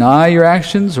you deny your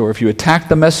actions, or if you attack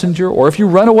the messenger, or if you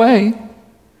run away,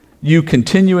 you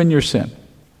continue in your sin.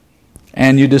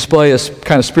 And you display a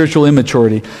kind of spiritual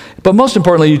immaturity. But most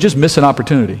importantly, you just miss an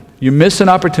opportunity. You miss an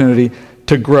opportunity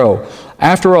to grow.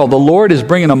 After all, the Lord is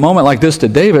bringing a moment like this to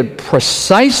David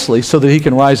precisely so that he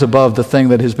can rise above the thing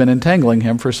that has been entangling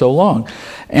him for so long.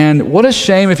 And what a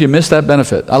shame if you miss that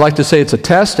benefit. I like to say it's a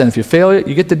test, and if you fail it,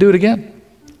 you get to do it again.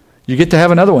 You get to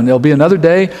have another one. There'll be another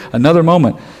day, another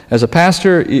moment. As a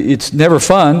pastor, it's never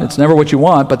fun. It's never what you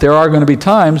want, but there are going to be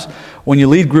times when you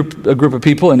lead a group of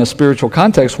people in a spiritual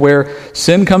context where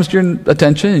sin comes to your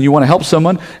attention and you want to help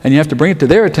someone and you have to bring it to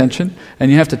their attention and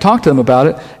you have to talk to them about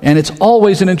it, and it's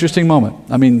always an interesting moment.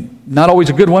 I mean, not always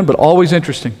a good one, but always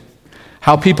interesting.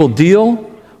 How people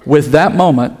deal with that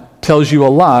moment tells you a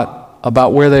lot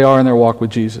about where they are in their walk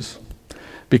with Jesus.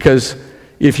 Because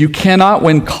if you cannot,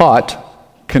 when caught,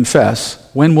 confess,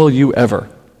 when will you ever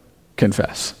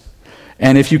confess?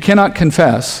 And if you cannot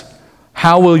confess,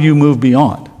 how will you move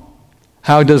beyond?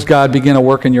 How does God begin a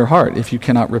work in your heart if you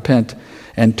cannot repent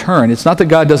and turn? It's not that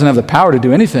God doesn't have the power to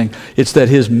do anything. It's that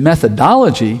his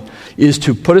methodology is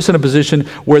to put us in a position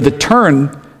where the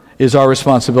turn is our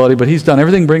responsibility, but he's done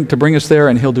everything to bring us there,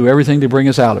 and he'll do everything to bring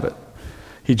us out of it.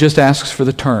 He just asks for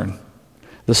the turn,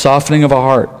 the softening of a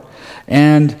heart.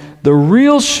 And the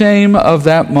real shame of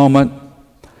that moment,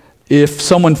 if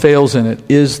someone fails in it,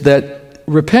 is that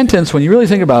repentance, when you really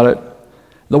think about it,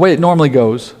 the way it normally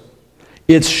goes,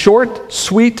 it's short,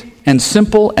 sweet, and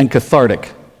simple, and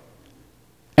cathartic.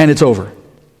 And it's over.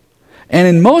 And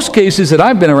in most cases that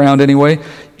I've been around anyway,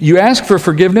 you ask for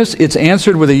forgiveness, it's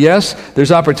answered with a yes,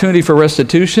 there's opportunity for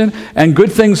restitution, and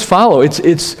good things follow.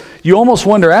 You almost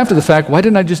wonder after the fact, why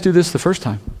didn't I just do this the first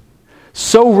time?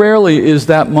 So rarely is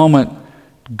that moment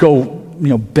go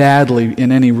badly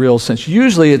in any real sense.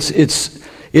 Usually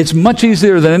it's much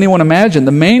easier than anyone imagined.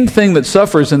 The main thing that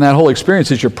suffers in that whole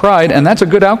experience is your pride, and that's a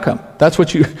good outcome. That's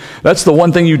the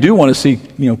one thing you do want to see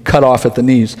cut off at the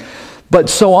knees. But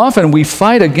so often we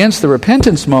fight against the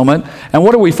repentance moment, and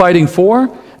what are we fighting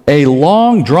for? A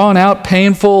long, drawn-out,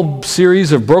 painful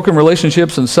series of broken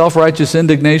relationships and self-righteous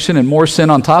indignation and more sin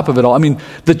on top of it all. I mean,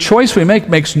 the choice we make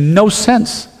makes no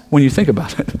sense when you think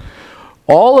about it.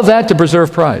 All of that to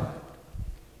preserve pride.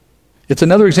 It's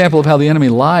another example of how the enemy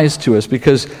lies to us,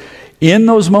 because in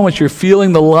those moments you're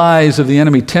feeling the lies of the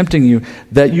enemy tempting you,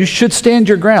 that you should stand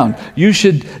your ground. You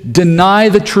should deny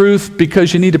the truth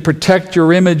because you need to protect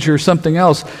your image or something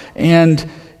else. And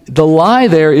the lie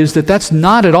there is that that's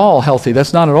not at all healthy.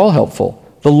 That's not at all helpful.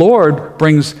 The Lord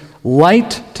brings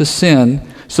light to sin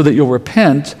so that you'll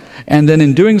repent, and then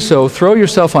in doing so, throw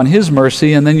yourself on His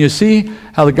mercy, and then you see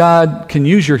how the God can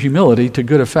use your humility to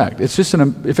good effect. It's just,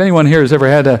 if anyone here has ever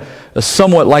had a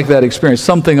somewhat like that experience,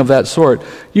 something of that sort,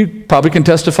 you probably can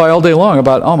testify all day long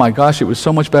about, oh my gosh, it was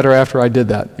so much better after I did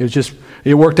that.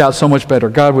 It worked out so much better.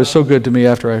 God was so good to me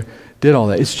after I did all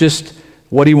that. It's just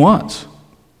what He wants.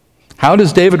 How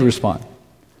does David respond?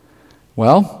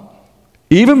 Well,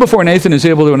 even before Nathan is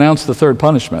able to announce the third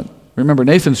punishment, remember,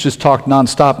 Nathan's just talked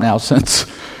nonstop now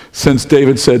since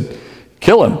David said,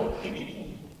 kill him.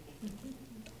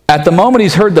 At the moment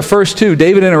he's heard the first two,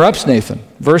 David interrupts Nathan.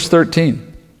 Verse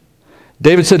 13.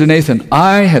 David said to Nathan,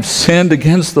 I have sinned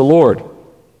against the Lord.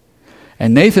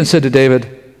 And Nathan said to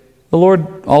David, the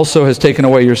Lord also has taken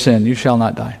away your sin. You shall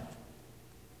not die.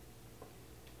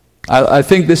 I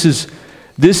think this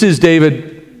is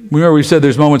David. Remember, we said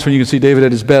there's moments when you can see David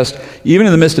at his best. Even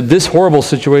in the midst of this horrible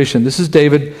situation, this is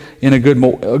David in a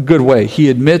good way. He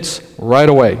admits right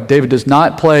away. David does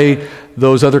not play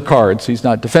those other cards. He's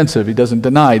not defensive. He doesn't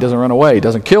deny. He doesn't run away. He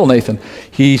doesn't kill Nathan.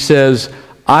 He says,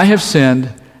 I have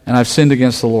sinned, and I've sinned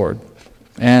against the Lord.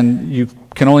 And you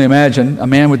can only imagine a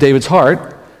man with David's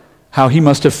heart, how he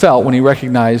must have felt when he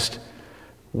recognized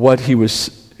what he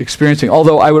was experiencing.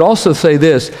 Although I would also say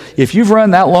this, if you've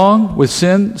run that long with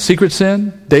sin, secret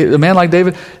sin, a man like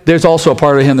David, there's also a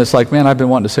part of him that's like, man, I've been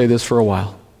wanting to say this for a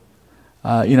while.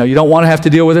 You don't want to have to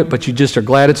deal with it, but you just are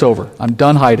glad it's over. I'm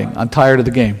done hiding. I'm tired of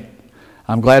the game.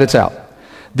 I'm glad it's out.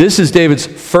 This is David's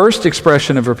first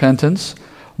expression of repentance,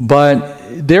 but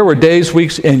there were days,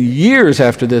 weeks, and years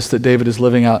after this that David is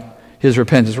living out his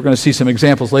repentance. We're going to see some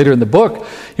examples later in the book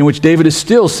in which David is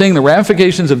still seeing the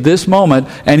ramifications of this moment,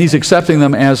 and he's accepting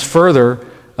them as further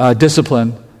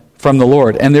discipline from the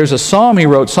Lord. And there's a psalm he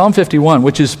wrote, Psalm 51,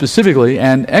 which is specifically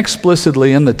and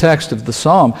explicitly in the text of the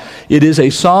psalm. It is a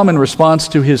psalm in response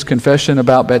to his confession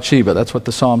about Bathsheba. That's what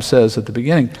the psalm says at the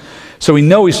beginning. So we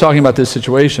know he's talking about this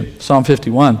situation, Psalm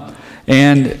 51.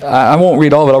 And I won't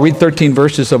read all of it. I'll read 13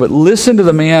 verses of it. Listen to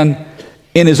the man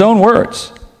in his own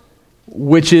words,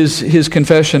 which is his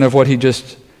confession of what he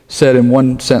just said in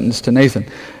one sentence to Nathan.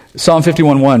 Psalm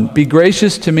 51:1. Be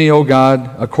gracious to me, O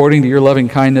God, according to your loving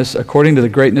kindness, according to the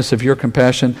greatness of your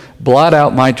compassion. Blot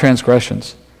out my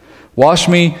transgressions. Wash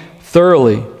me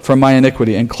thoroughly from my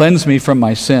iniquity and cleanse me from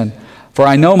my sin. For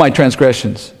I know my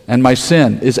transgressions, and my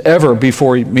sin is ever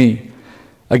before me.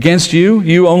 Against you,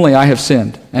 you only I have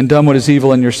sinned, and done what is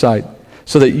evil in your sight,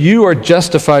 so that you are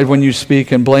justified when you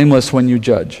speak and blameless when you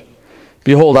judge.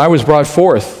 Behold, I was brought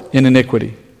forth in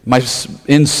iniquity.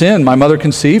 In sin my mother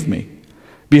conceived me.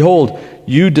 Behold,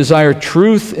 you desire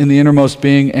truth in the innermost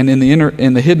being, and in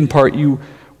the hidden part you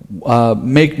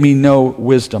make me know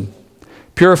wisdom.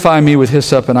 Purify me with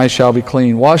hyssop, and I shall be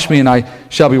clean. Wash me, and I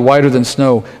shall be whiter than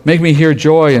snow. Make me hear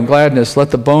joy and gladness.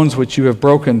 Let the bones which you have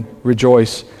broken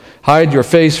rejoice. Hide your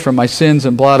face from my sins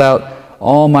and blot out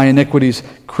all my iniquities.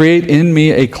 Create in me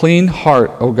a clean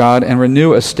heart, O God, and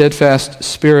renew a steadfast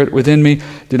spirit within me.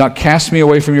 Do not cast me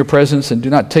away from your presence, and do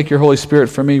not take your Holy Spirit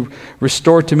from me.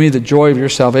 Restore to me the joy of your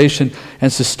salvation,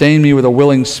 and sustain me with a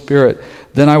willing spirit.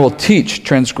 Then I will teach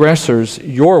transgressors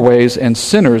your ways, and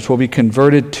sinners will be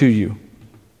converted to you.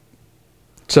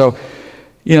 So,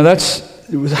 that's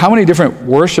how many different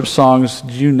worship songs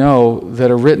do you know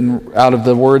that are written out of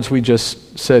the words we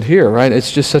just said here, right?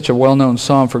 It's just such a well-known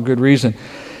psalm for good reason.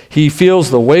 He feels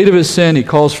the weight of his sin. He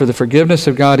calls for the forgiveness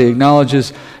of God. He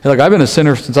acknowledges, look, I've been a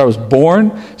sinner since I was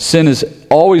born. Sin is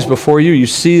always before you. You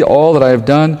see all that I have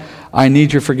done. I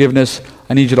need your forgiveness.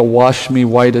 I need you to wash me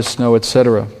white as snow,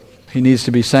 etc. He needs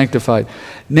to be sanctified.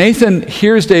 Nathan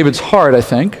hears David's heart, I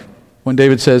think, when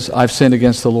David says, I've sinned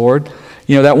against the Lord.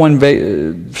 You know, that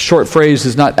one short phrase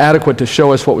is not adequate to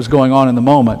show us what was going on in the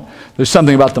moment. There's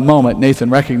something about the moment. Nathan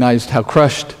recognized how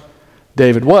crushed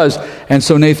David was, and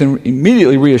so Nathan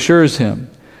immediately reassures him.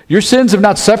 Your sins have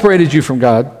not separated you from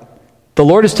God. The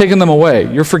Lord has taken them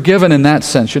away. You're forgiven in that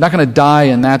sense. You're not going to die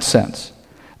in that sense.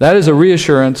 That is a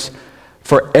reassurance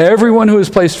for everyone who has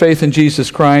placed faith in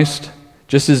Jesus Christ,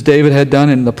 just as David had done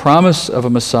in the promise of a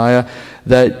Messiah,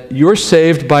 that you're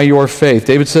saved by your faith.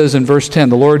 David says in verse 10,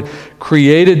 the Lord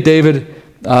created David,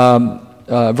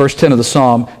 verse 10 of the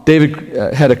Psalm,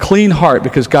 David had a clean heart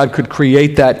because God could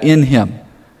create that in him.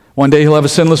 One day he'll have a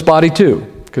sinless body too,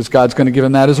 because God's going to give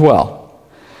him that as well.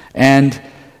 And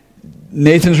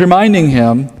Nathan's reminding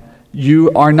him,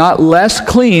 you are not less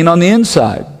clean on the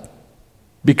inside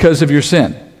because of your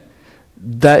sin.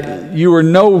 That you were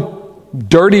no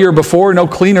dirtier before, no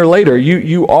cleaner later.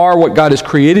 You are what God has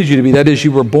created you to be. That is,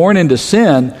 you were born into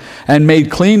sin and made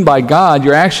clean by God.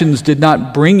 Your actions did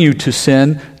not bring you to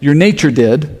sin. Your nature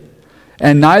did.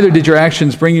 And neither did your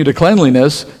actions bring you to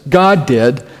cleanliness. God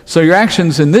did. So your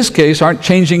actions in this case aren't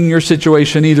changing your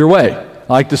situation either way.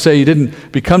 I like to say you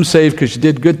didn't become saved because you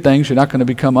did good things. You're not going to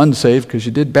become unsaved because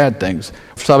you did bad things.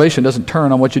 Salvation doesn't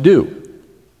turn on what you do.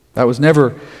 That was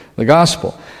never the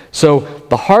gospel. So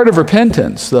the heart of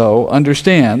repentance, though,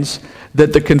 understands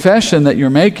that the confession that you're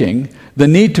making, the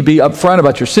need to be upfront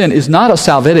about your sin, is not a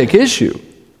salvific issue.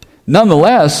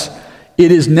 Nonetheless,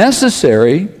 it is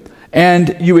necessary,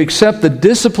 and you accept the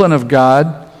discipline of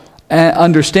God,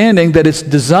 understanding that it's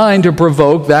designed to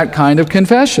provoke that kind of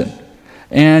confession.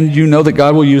 And you know that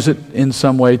God will use it in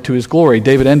some way to his glory.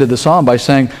 David ended the psalm by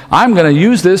saying, I'm going to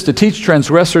use this to teach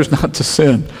transgressors not to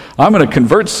sin. I'm going to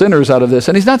convert sinners out of this.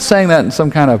 And he's not saying that in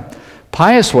some kind of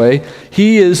pious way.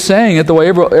 He is saying it the way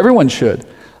everyone should.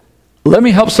 Let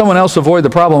me help someone else avoid the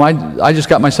problem I just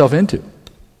got myself into.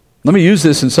 Let me use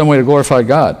this in some way to glorify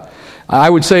God. I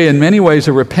would say in many ways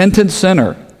a repentant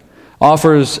sinner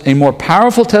offers a more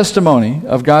powerful testimony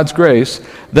of God's grace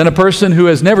than a person who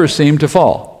has never seemed to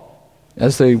fall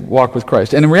as they walk with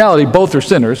Christ. And in reality, both are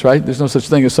sinners, right? There's no such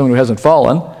thing as someone who hasn't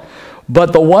fallen.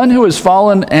 But the one who has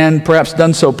fallen and perhaps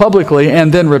done so publicly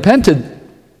and then repented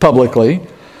publicly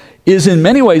is in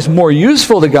many ways more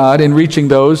useful to God in reaching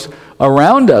those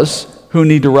around us who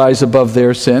need to rise above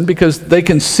their sin, because they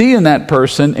can see in that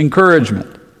person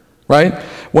encouragement, right?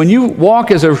 When you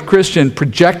walk as a Christian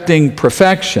projecting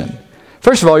perfection,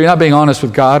 first of all, you're not being honest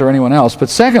with God or anyone else. But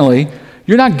secondly,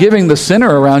 you're not giving the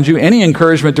sinner around you any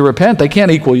encouragement to repent. They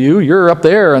can't equal you. You're up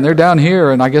there and they're down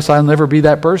here, and I guess I'll never be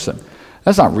that person.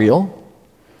 That's not real.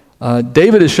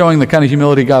 David is showing the kind of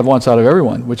humility God wants out of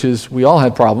everyone, which is we all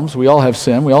have problems. We all have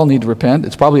sin. We all need to repent.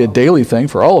 It's probably a daily thing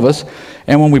for all of us.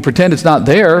 And when we pretend it's not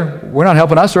there, we're not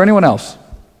helping us or anyone else.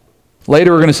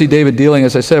 Later, we're going to see David dealing,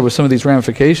 as I said, with some of these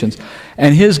ramifications.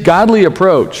 And his godly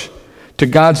approach to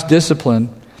God's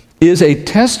discipline is a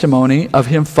testimony of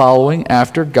him following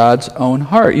after God's own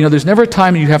heart. You know, there's never a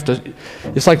time you have to,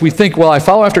 it's like we think, well, I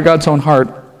follow after God's own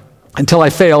heart until I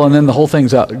fail, and then the whole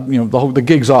thing's out, you know, the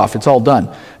gig's off, it's all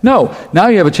done. No, now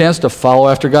you have a chance to follow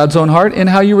after God's own heart in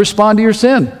how you respond to your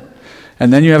sin.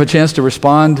 And then you have a chance to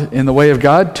respond in the way of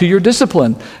God to your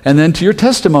discipline, and then to your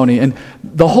testimony. And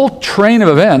the whole train of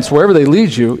events, wherever they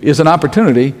lead you, is an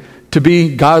opportunity to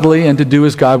be godly and to do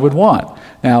as God would want.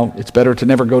 Now, it's better to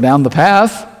never go down the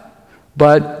path,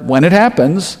 but when it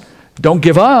happens, don't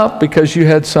give up because you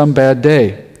had some bad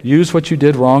day. Use what you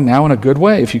did wrong now in a good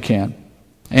way if you can.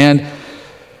 And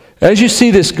as you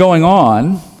see this going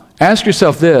on, ask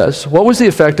yourself this: what was the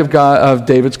effect of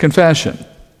David's confession?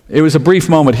 It was a brief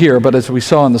moment here, but as we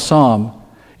saw in the psalm,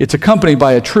 it's accompanied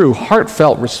by a true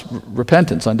heartfelt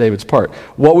repentance on David's part.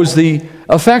 What was the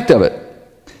effect of it?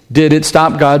 Did it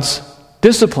stop God's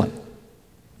discipline?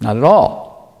 Not at all.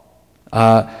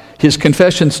 His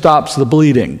confession stops the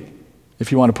bleeding,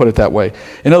 if you want to put it that way.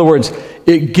 In other words,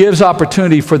 it gives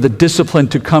opportunity for the discipline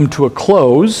to come to a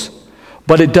close,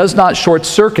 but it does not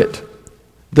short-circuit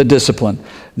the discipline.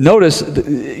 Notice,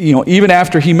 you know, even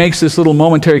after he makes this little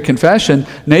momentary confession,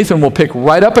 Nathan will pick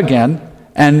right up again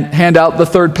and hand out the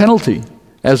third penalty,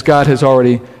 as God has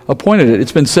already appointed it.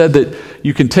 It's been said that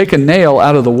you can take a nail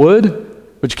out of the wood,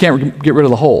 but you can't get rid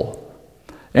of the hole.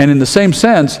 And in the same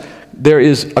sense, there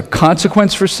is a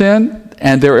consequence for sin,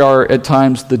 and there are at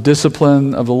times the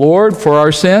discipline of the Lord for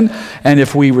our sin, and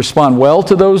if we respond well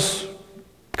to those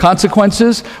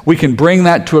consequences, we can bring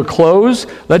that to a close.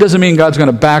 That doesn't mean God's going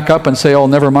to back up and say, oh,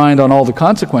 never mind on all the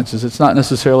consequences. It's not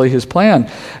necessarily his plan.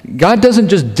 God doesn't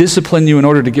just discipline you in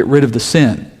order to get rid of the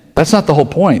sin. That's not the whole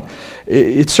point.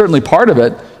 It's certainly part of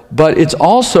it, but it's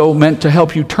also meant to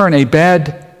help you turn a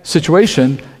bad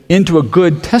situation into a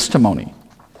good testimony.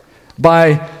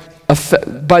 By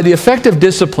the effect of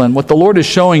discipline, what the Lord is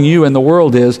showing you in the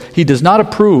world is he does not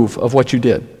approve of what you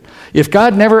did. If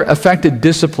God never affected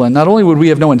discipline, not only would we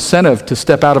have no incentive to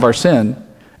step out of our sin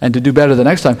and to do better the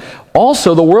next time,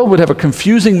 also the world would have a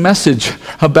confusing message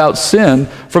about sin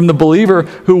from the believer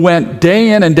who went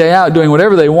day in and day out doing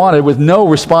whatever they wanted with no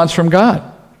response from God.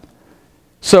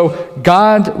 So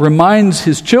God reminds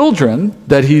his children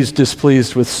that he's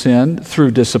displeased with sin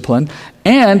through discipline,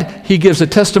 and he gives a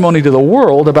testimony to the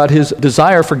world about his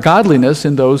desire for godliness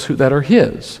in those that are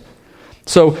his.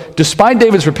 So despite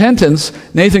David's repentance,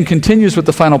 Nathan continues with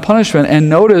the final punishment, and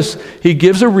notice he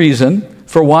gives a reason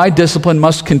for why discipline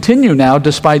must continue now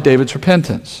despite David's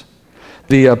repentance.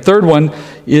 The third one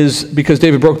is because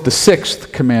David broke the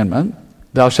sixth commandment,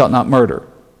 thou shalt not murder.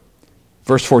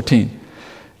 Verse 14.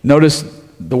 Notice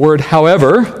the word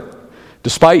however,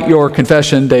 despite your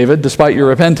confession, David, despite your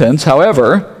repentance,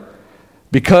 however,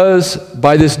 because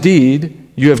by this deed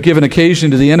you have given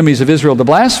occasion to the enemies of Israel to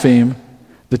blaspheme,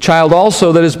 the child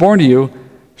also that is born to you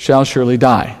shall surely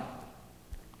die.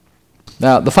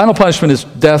 Now, the final punishment is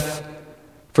death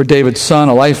for David's son,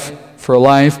 a life for a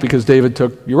life, because David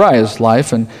took Uriah's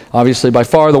life, and obviously by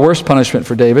far the worst punishment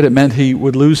for David. It meant he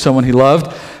would lose someone he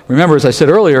loved. Remember, as I said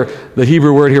earlier, the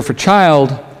Hebrew word here for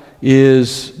child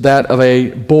is that of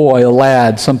a boy, a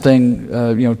lad,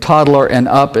 something, toddler and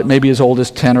up, it may be as old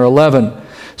as 10 or 11.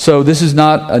 So this is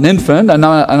not an infant, and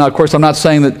of course I'm not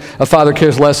saying that a father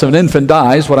cares less if an infant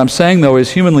dies. What I'm saying, though, is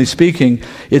humanly speaking,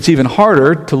 it's even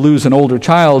harder to lose an older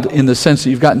child in the sense that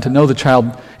you've gotten to know the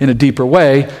child in a deeper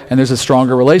way, and there's a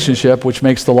stronger relationship, which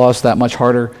makes the loss that much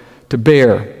harder to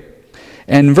bear.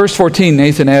 And in verse 14,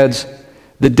 Nathan adds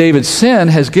that David's sin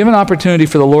has given opportunity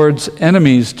for the Lord's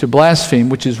enemies to blaspheme,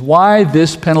 which is why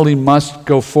this penalty must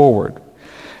go forward.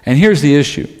 And here's the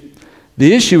issue.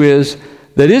 The issue is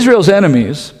that Israel's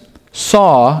enemies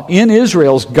saw in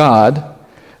Israel's God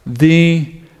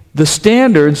the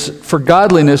standards for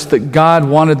godliness that God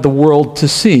wanted the world to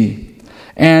see.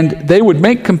 And they would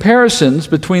make comparisons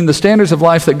between the standards of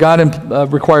life that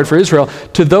God required for Israel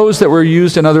to those that were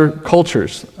used in other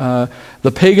cultures.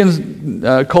 The pagan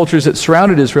cultures that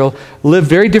surrounded Israel lived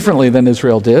very differently than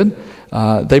Israel did.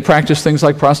 They practiced things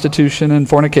like prostitution and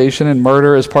fornication and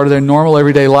murder as part of their normal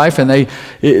everyday life, and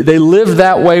they lived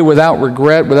that way without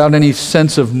regret, without any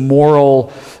sense of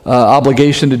moral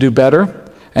obligation to do better.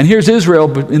 And here's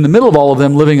Israel in the middle of all of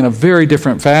them living in a very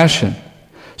different fashion.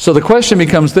 So the question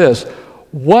becomes this: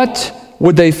 what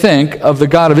would they think of the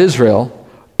God of Israel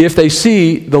if they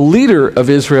see the leader of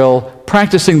Israel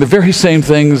practicing the very same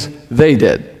things they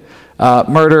did?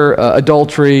 Murder,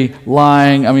 adultery,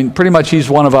 lying. I mean, pretty much he's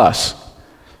one of us.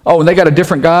 Oh, and they got a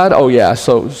different God? Oh, yeah,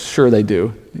 so sure they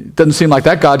do. It doesn't seem like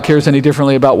that God cares any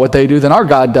differently about what they do than our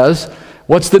God does.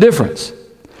 What's the difference?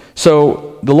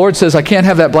 So the Lord says, I can't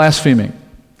have that blaspheming.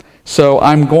 So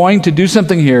I'm going to do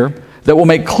something here that will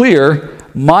make clear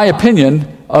my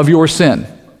opinion of your sin.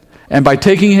 And by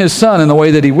taking his son in the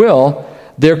way that he will,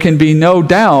 there can be no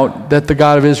doubt that the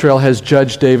God of Israel has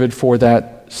judged David for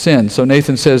that sin. So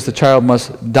Nathan says the child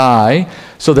must die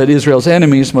so that Israel's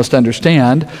enemies must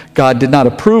understand God did not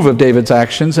approve of David's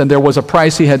actions, and there was a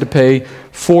price he had to pay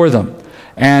for them.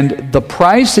 And the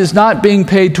price is not being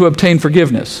paid to obtain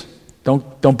forgiveness.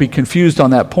 Don't be confused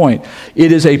on that point.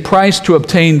 It is a price to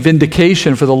obtain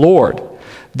vindication for the Lord.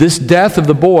 This death of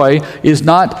the boy is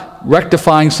not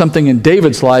rectifying something in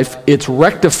David's life, it's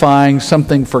rectifying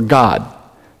something for God,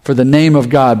 for the name of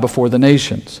God before the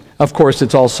nations. Of course,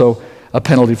 it's also a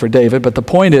penalty for David, but the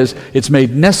point is, it's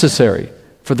made necessary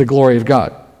for the glory of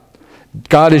God.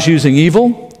 God is using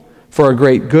evil for a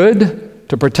great good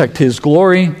to protect his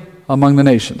glory among the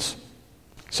nations.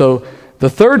 So the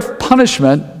third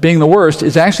punishment, being the worst,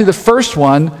 is actually the first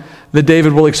one that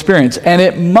David will experience. And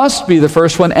it must be the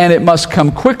first one, and it must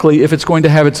come quickly if it's going to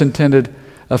have its intended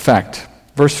effect.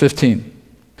 Verse 15.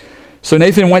 So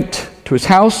Nathan went to his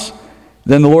house.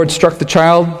 Then the Lord struck the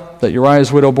child that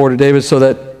Uriah's widow bore to David, so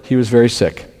that he was very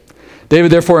sick.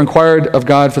 David therefore inquired of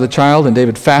God for the child, and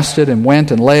David fasted and went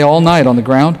and lay all night on the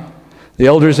ground. The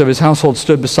elders of his household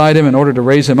stood beside him in order to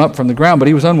raise him up from the ground, but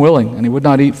he was unwilling, and he would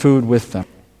not eat food with them.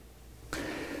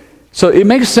 So it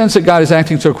makes sense that God is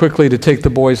acting so quickly to take the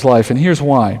boy's life, and here's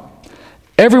why.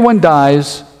 Everyone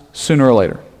dies sooner or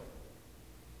later.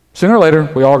 Sooner or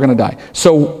later, we all are going to die.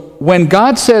 So when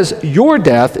God says your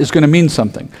death is going to mean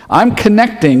something, I'm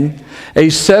connecting a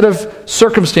set of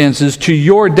circumstances to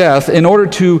your death in order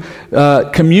to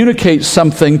communicate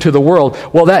something to the world.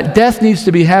 Well, that death needs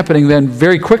to be happening then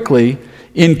very quickly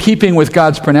in keeping with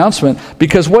God's pronouncement,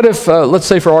 because what if, let's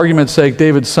say for argument's sake,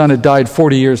 David's son had died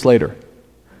 40 years later?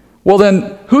 Well,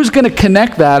 then who's going to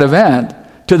connect that event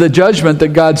to the judgment that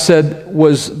God said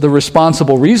was the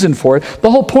responsible reason for it? The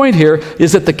whole point here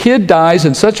is that the kid dies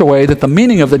in such a way that the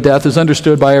meaning of the death is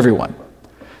understood by everyone.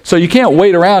 So you can't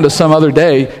wait around to some other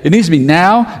day. It needs to be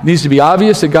now. It needs to be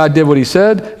obvious that God did what he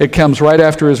said. It comes right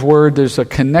after his word. There's a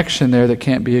connection there that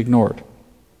can't be ignored.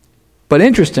 But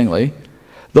interestingly,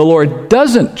 the Lord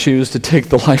doesn't choose to take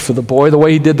the life of the boy the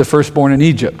way he did the firstborn in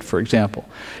Egypt, for example.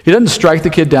 He doesn't strike the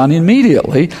kid down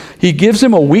immediately. He gives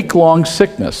him a week-long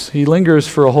sickness. He lingers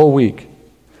for a whole week.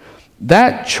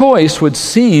 That choice would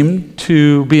seem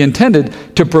to be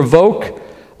intended to provoke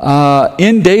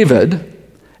in David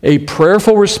a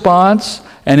prayerful response,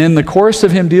 and in the course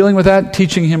of him dealing with that,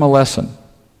 teaching him a lesson.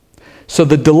 So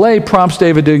the delay prompts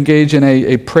David to engage in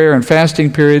a prayer and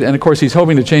fasting period, and of course he's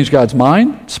hoping to change God's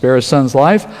mind, spare his son's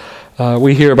life.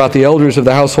 We hear about the elders of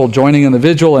the household joining in the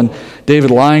vigil, and David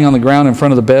lying on the ground in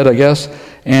front of the bed, I guess,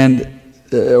 and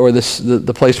or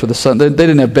the place where the son. They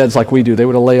didn't have beds like we do. They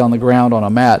would have lay on the ground on a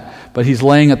mat, but he's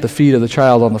laying at the feet of the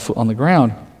child on the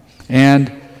ground,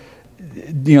 and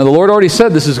the Lord already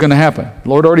said this is going to happen. The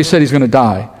Lord already said he's going to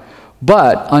die,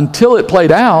 but until it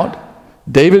played out,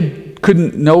 David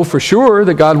couldn't know for sure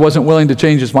that God wasn't willing to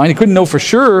change his mind. He couldn't know for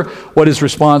sure what his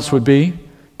response would be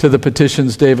to the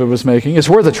petitions David was making. It's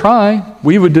worth a try.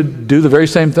 We would do the very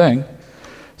same thing.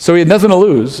 So he had nothing to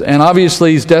lose, and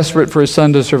obviously he's desperate for his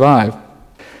son to survive.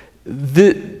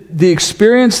 The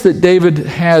experience that David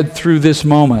had through this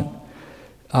moment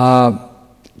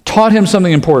taught him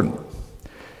something important,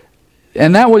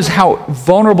 and that was how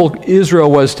vulnerable Israel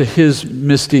was to his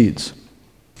misdeeds.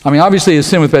 I mean, obviously his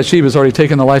sin with Bathsheba has already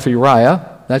taken the life of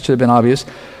Uriah. That should have been obvious.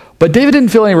 But David didn't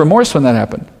feel any remorse when that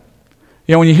happened.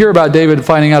 When you hear about David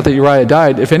finding out that Uriah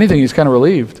died, if anything, he's kind of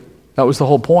relieved. That was the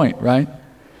whole point, right?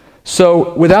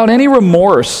 So without any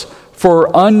remorse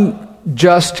for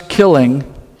unjust killing,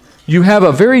 you have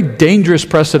a very dangerous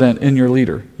precedent in your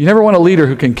leader. You never want a leader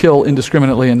who can kill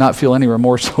indiscriminately and not feel any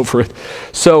remorse over it.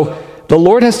 So the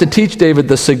Lord has to teach David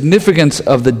the significance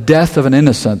of the death of an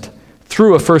innocent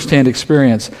through a first-hand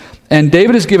experience. And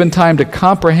David is given time to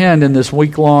comprehend in this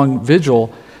week-long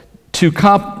vigil, to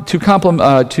contemplate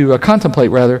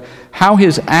how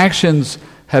his actions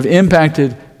have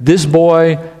impacted this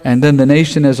boy and then the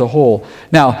nation as a whole.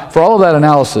 Now, for all of that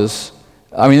analysis,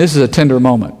 this is a tender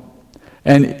moment.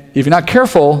 And if you're not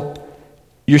careful,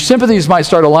 your sympathies might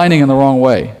start aligning in the wrong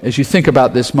way as you think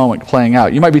about this moment playing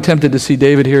out. You might be tempted to see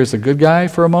David here as the good guy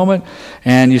for a moment,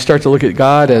 and you start to look at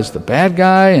God as the bad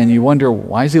guy, and you wonder,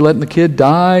 why is he letting the kid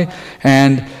die?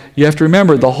 And you have to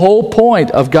remember, the whole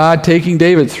point of God taking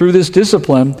David through this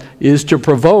discipline is to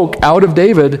provoke out of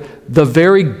David the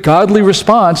very godly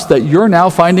response that you're now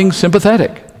finding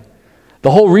sympathetic. The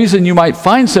whole reason you might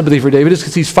find sympathy for David is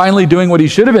because he's finally doing what he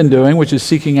should have been doing, which is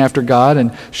seeking after God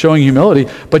and showing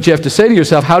humility. But you have to say to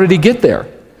yourself, how did he get there?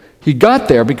 He got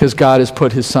there because God has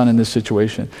put his son in this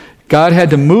situation. God had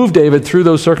to move David through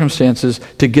those circumstances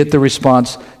to get the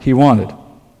response he wanted.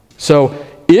 So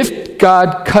if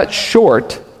God cuts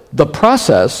short the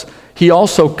process, he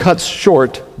also cuts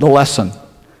short the lesson.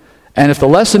 And if the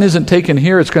lesson isn't taken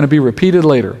here, it's going to be repeated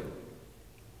later.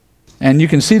 And you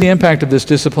can see the impact of this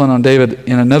discipline on David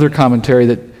in another commentary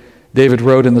that David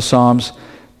wrote in the Psalms,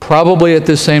 probably at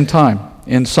this same time,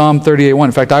 in Psalm 38:1.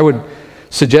 In fact, I would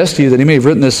suggest to you that he may have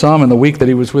written this psalm in the week that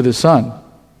he was with his son.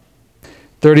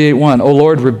 38:1, O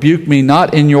Lord, rebuke me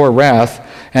not in your wrath,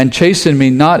 and chasten me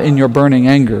not in your burning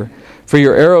anger. For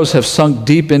your arrows have sunk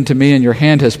deep into me, and your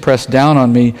hand has pressed down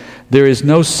on me. There is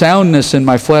no soundness in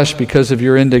my flesh because of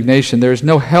your indignation. There is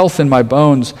no health in my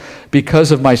bones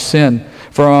because of my sin.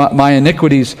 For my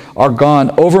iniquities are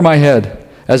gone over my head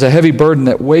as a heavy burden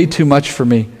that weigh too much for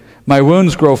me. My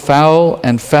wounds grow foul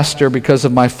and fester because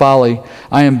of my folly.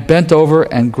 I am bent over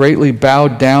and greatly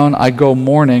bowed down. I go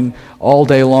mourning all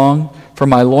day long. For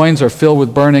my loins are filled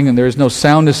with burning, and there is no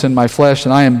soundness in my flesh,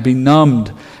 and I am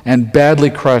benumbed and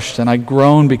badly crushed, and I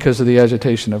groan because of the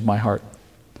agitation of my heart.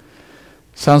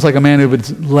 Sounds like a man who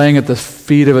was laying at the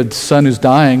feet of a son who's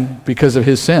dying because of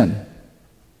his sin.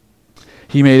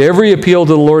 He made every appeal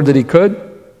to the Lord that he could,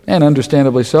 and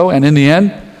understandably so, and in the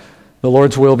end, the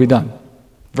Lord's will be done.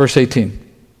 Verse 18.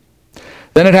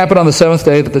 Then it happened on the seventh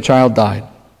day that the child died.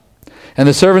 And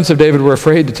the servants of David were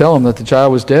afraid to tell him that the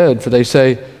child was dead, for they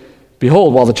say,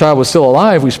 Behold, while the child was still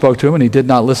alive, we spoke to him, and he did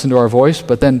not listen to our voice.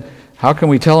 But then how can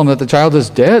we tell him that the child is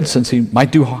dead, since he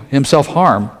might do himself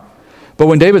harm? But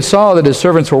when David saw that his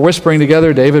servants were whispering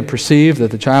together, David perceived that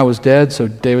the child was dead. So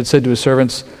David said to his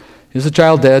servants, "Is the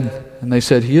child dead?" And they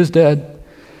said, "He is dead."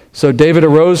 So David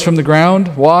arose from the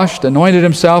ground, washed, anointed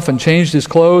himself, and changed his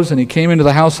clothes, and he came into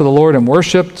the house of the Lord and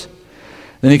worshipped.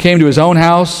 Then he came to his own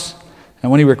house,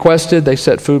 and when he requested, they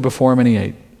set food before him, and he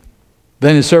ate.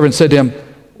 Then his servant said to him,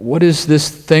 "What is this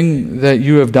thing that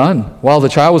you have done? While the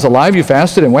child was alive, you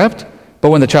fasted and wept, but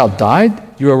when the child died,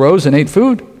 you arose and ate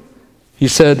food." He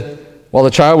said, "While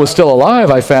the child was still alive,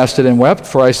 I fasted and wept,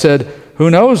 for I said, 'Who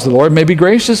knows, the Lord may be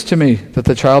gracious to me, that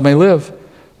the child may live.'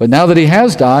 But now that he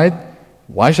has died,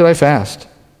 why should I fast?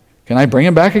 Can I bring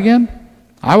him back again?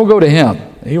 I will go to him.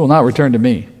 He will not return to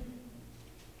me."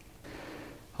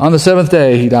 On the seventh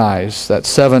day, he dies. That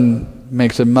 7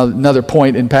 makes another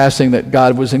point in passing that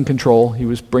God was in control. He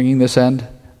was bringing this end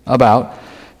about.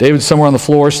 David's somewhere on the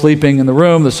floor, sleeping in the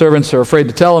room. The servants are afraid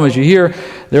to tell him, as you hear.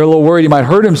 They're a little worried he might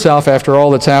hurt himself after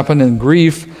all that's happened in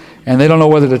grief, and they don't know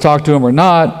whether to talk to him or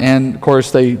not. And, of course,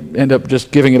 they end up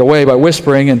just giving it away by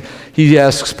whispering, and he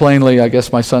asks plainly, "I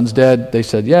guess my son's dead." They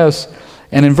said yes.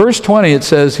 And in verse 20, it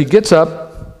says he gets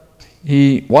up,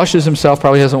 he washes himself,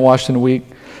 probably hasn't washed in a week,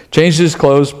 changes his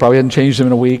clothes, probably hadn't changed them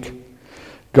in a week,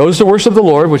 goes to worship the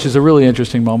Lord, which is a really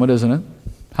interesting moment, isn't it?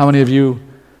 How many of you,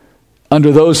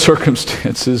 under those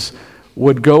circumstances,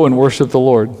 would go and worship the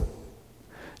Lord?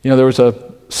 You know, there was a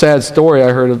sad story I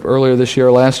heard of earlier this year,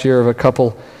 last year, of a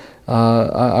couple.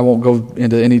 I won't go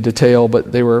into any detail,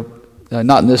 but they were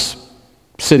not in this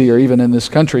city or even in this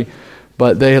country,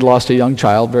 but they had lost a young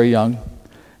child, very young,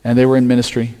 and they were in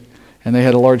ministry. And they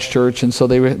had a large church, and so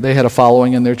they had a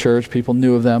following in their church. People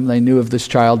knew of them. They knew of this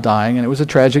child dying, and it was a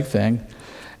tragic thing.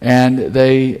 And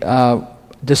they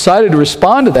decided to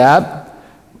respond to that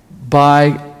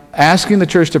by asking the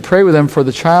church to pray with them for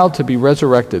the child to be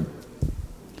resurrected.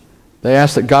 They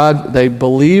asked that God, they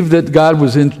believed that God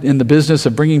was in the business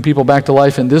of bringing people back to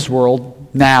life in this world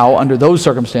now, under those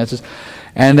circumstances.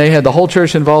 And they had the whole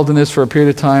church involved in this for a period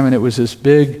of time, and it was this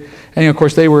big. And of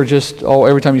course, they were just,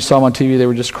 every time you saw them on TV, they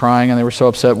were just crying, and they were so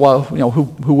upset. Well,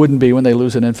 who wouldn't be when they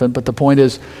lose an infant? But the point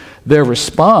is, their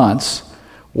response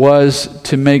was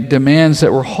to make demands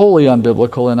that were wholly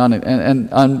unbiblical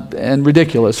and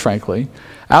ridiculous, frankly,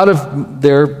 out of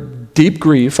their deep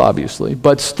grief, obviously.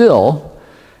 But still,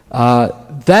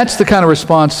 that's the kind of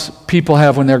response people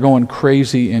have when they're going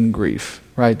crazy in grief,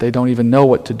 right? They don't even know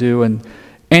what to do, and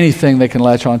anything they can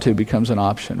latch onto becomes an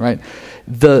option, right?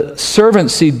 The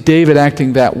servants see David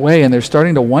acting that way, and they're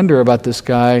starting to wonder about this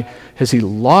guy. Has he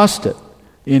lost it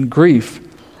in grief?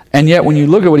 And yet, when you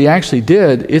look at what he actually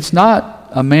did, it's not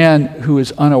a man who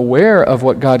is unaware of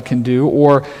what God can do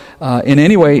or in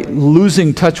any way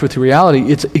losing touch with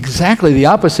reality. It's exactly the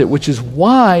opposite, which is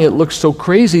why it looks so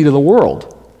crazy to the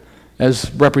world, as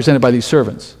represented by these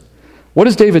servants. What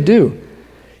does David do?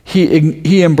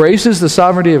 He embraces the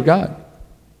sovereignty of God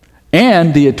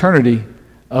and the eternity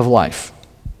of life.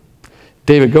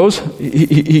 David goes,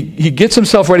 he gets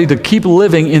himself ready to keep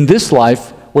living in this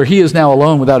life where he is now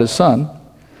alone without his son,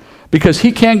 because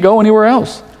he can't go anywhere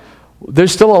else.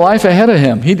 There's still a life ahead of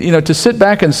him. To sit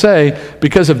back and say,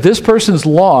 because of this person's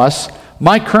loss,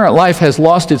 my current life has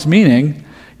lost its meaning,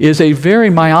 is a very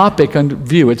myopic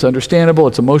view. It's understandable,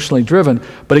 it's emotionally driven,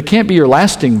 but it can't be your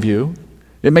lasting view.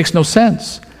 It makes no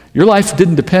sense. Your life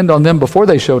didn't depend on them before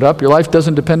they showed up. Your life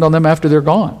doesn't depend on them after they're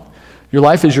gone. Your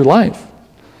life is your life.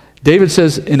 David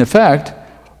says, in effect,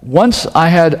 once I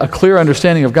had a clear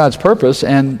understanding of God's purpose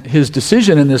and his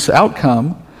decision in this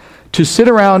outcome, to sit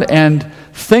around and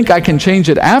think I can change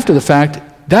it after the fact,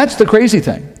 that's the crazy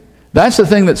thing. That's the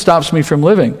thing that stops me from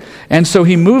living. And so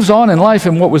he moves on in life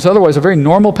in what was otherwise a very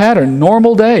normal pattern,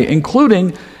 normal day,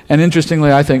 including, and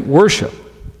interestingly, I think, worship.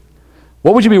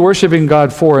 What would you be worshiping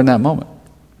God for in that moment?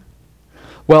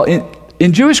 Well,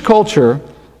 in Jewish culture,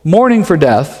 mourning for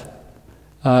death,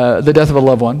 the death of a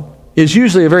loved one, is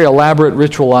usually a very elaborate,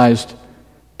 ritualized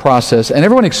process, and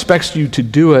everyone expects you to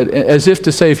do it as if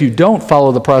to say, if you don't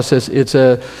follow the process, it's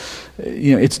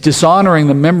dishonoring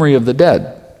the memory of the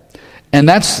dead. And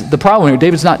that's the problem here.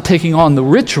 David's not taking on the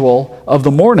ritual of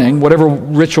the mourning, whatever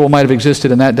ritual might have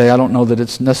existed in that day. I don't know that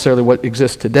it's necessarily what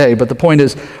exists today, but the point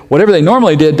is, whatever they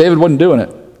normally did, David wasn't doing it.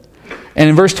 And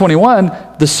in verse 21,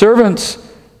 the servants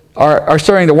are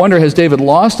starting to wonder, has David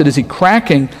lost it? Is he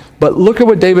cracking? But look at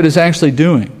what David is actually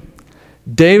doing.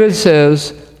 David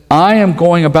says, I am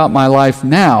going about my life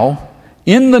now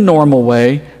in the normal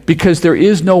way because there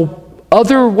is no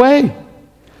other way.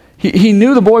 He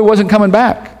knew the boy wasn't coming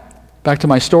back. Back to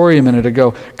my story a minute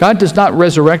ago. God does not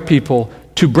resurrect people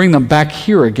to bring them back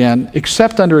here again,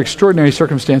 except under extraordinary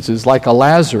circumstances like a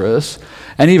Lazarus,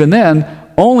 and even then,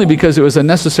 only because it was a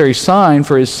necessary sign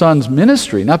for his son's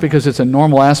ministry, not because it's a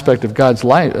normal aspect of God's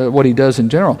life, what he does in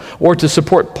general, or to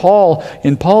support Paul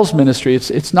in Paul's ministry.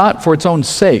 It's not for its own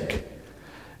sake.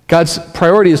 God's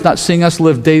priority is not seeing us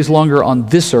live days longer on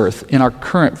this earth in our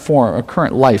current form, our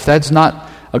current life. That's not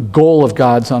a goal of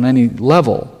God's on any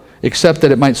level, except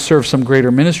that it might serve some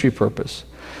greater ministry purpose.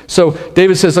 So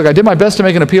David says, look, I did my best to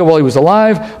make an appeal while he was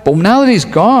alive, but now that he's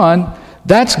gone,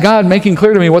 that's God making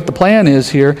clear to me what the plan is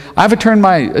here. I've turned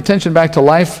my attention back to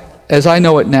life as I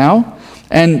know it now,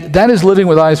 and that is living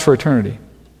with eyes for eternity.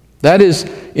 That is,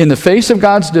 in the face of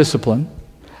God's discipline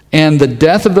and the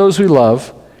death of those we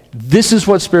love, this is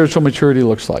what spiritual maturity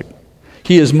looks like.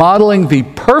 He is modeling the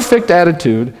perfect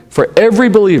attitude for every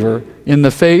believer in the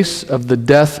face of the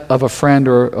death of a friend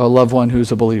or a loved one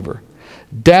who's a believer.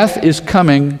 Death is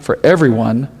coming for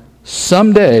everyone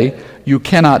someday. You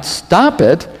cannot stop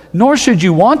it, nor should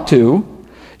you want to.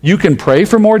 You can pray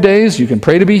for more days. You can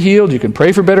pray to be healed. You can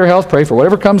pray for better health. Pray for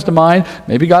whatever comes to mind.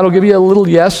 Maybe God will give you a little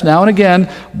yes now and again.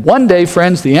 One day,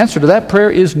 friends, the answer to that prayer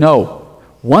is no.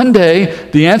 One day,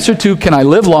 the answer to can I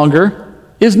live longer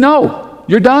is no.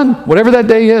 You're done, whatever that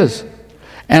day is.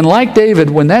 And like David,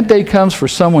 when that day comes for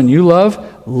someone you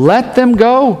love, let them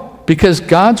go, because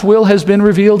God's will has been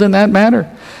revealed in that matter.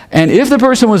 And if the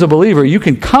person was a believer, you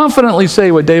can confidently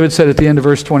say what David said at the end of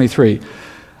verse 23.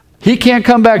 He can't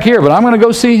come back here, but I'm going to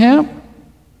go see him.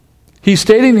 He's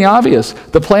stating the obvious.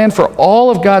 The plan for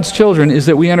all of God's children is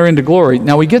that we enter into glory.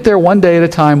 Now, we get there one day at a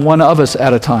time, one of us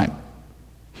at a time.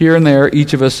 Here and there,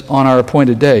 each of us on our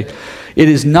appointed day. It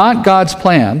is not God's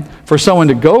plan for someone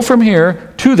to go from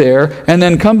here to there and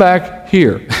then come back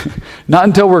here. Not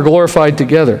until we're glorified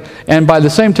together. And by the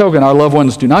same token, our loved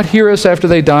ones do not hear us after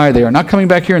they die. They are not coming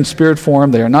back here in spirit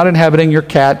form. They are not inhabiting your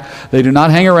cat. They do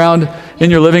not hang around in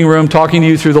your living room talking to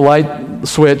you through the light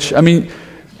switch. I mean,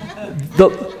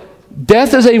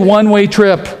 death is a one-way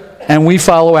trip, and we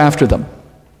follow after them.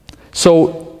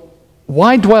 So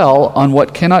why dwell on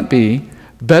what cannot be?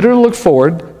 Better look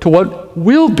forward to what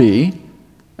will be,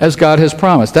 as God has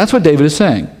promised. That's what David is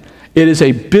saying. It is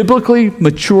a biblically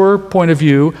mature point of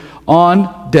view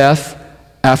on death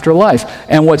after life.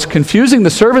 And what's confusing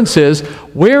the servants is,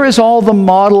 where is all the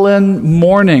maudlin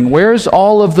mourning? Where's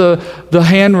all of the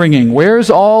hand-wringing?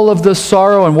 Where's all of the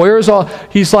sorrow? And where's all...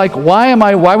 He's like, why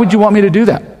would you want me to do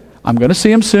that? I'm going to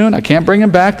see him soon. I can't bring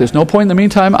him back. There's no point in the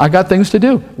meantime. I got things to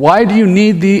do. Why do you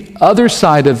need the other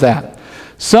side of that?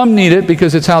 Some need it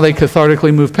because it's how they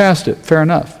cathartically move past it. Fair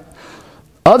enough.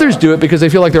 Others do it because they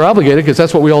feel like they're obligated, because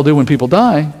that's what we all do when people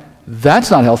die.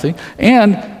 That's not healthy.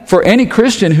 And for any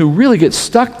Christian who really gets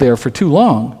stuck there for too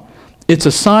long, it's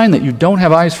a sign that you don't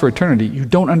have eyes for eternity. You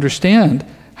don't understand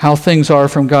how things are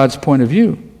from God's point of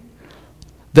view.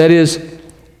 That is,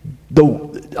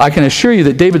 I can assure you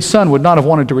that David's son would not have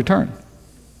wanted to return.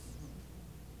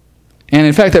 And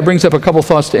in fact, that brings up a couple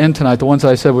thoughts to end tonight, the ones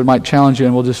that I said might challenge you,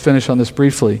 and we'll just finish on this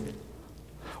briefly.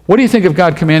 What do you think of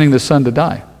God commanding the son to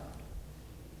die?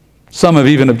 Some have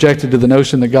even objected to the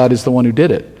notion that God is the one who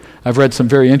did it. I've read some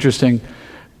very interesting,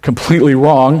 completely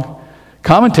wrong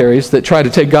commentaries that try to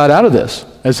take God out of this,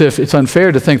 as if it's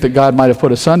unfair to think that God might have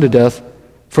put a son to death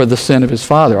for the sin of his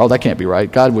father. Oh, that can't be right.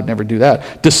 God would never do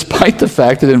that. Despite the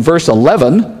fact that in verse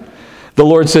 11, the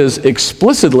Lord says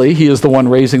explicitly he is the one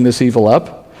raising this evil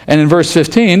up. And in verse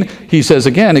 15, he says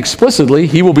again explicitly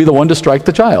he will be the one to strike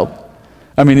the child.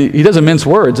 I mean, he doesn't mince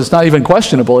words. It's not even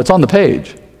questionable. It's on the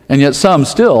page. And yet some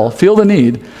still feel the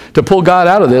need to pull God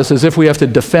out of this as if we have to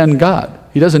defend God.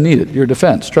 He doesn't need it, your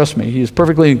defense. Trust me. He is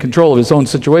perfectly in control of his own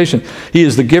situation. He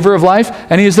is the giver of life,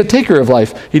 and he is the taker of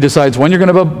life. He decides when you're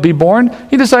going to be born.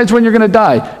 He decides when you're going to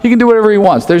die. He can do whatever he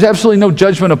wants. There's absolutely no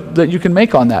judgment that you can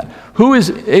make on that. Who is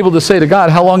able to say to God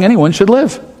how long anyone should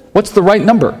live? What's the right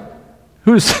number?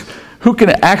 Who can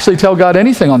actually tell God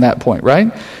anything on that point,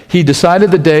 right? He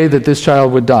decided the day that this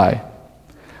child would die.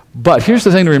 But here's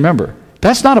the thing to remember.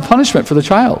 That's not a punishment for the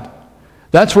child.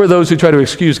 That's where those who try to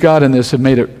excuse God in this have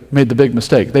made the big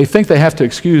mistake. They think they have to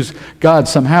excuse God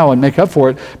somehow and make up for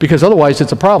it, because otherwise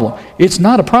it's a problem. It's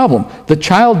not a problem. The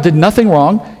child did nothing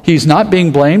wrong. He's not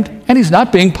being blamed, and he's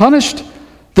not being punished.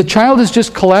 The child is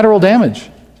just collateral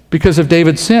damage because of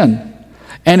David's sin.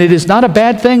 And it is not a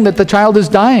bad thing that the child is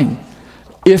dying.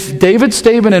 If David's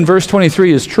statement in verse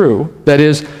 23 is true, that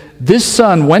is, this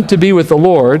son went to be with the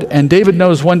Lord, and David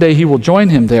knows one day he will join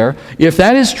him there. If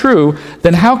that is true,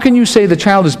 then how can you say the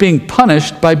child is being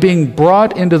punished by being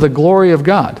brought into the glory of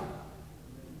God?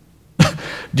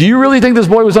 Do you really think this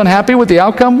boy was unhappy with the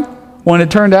outcome when it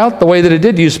turned out the way that it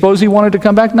did? Do you suppose he wanted to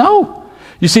come back? No.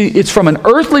 You see, it's from an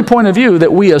earthly point of view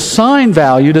that we assign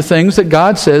value to things that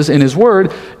God says in His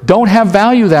Word don't have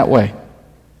value that way.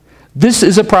 This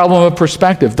is a problem of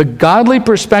perspective. The godly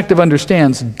perspective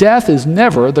understands death is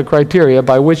never the criteria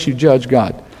by which you judge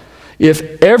God.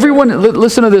 If everyone,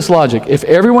 listen to this logic, if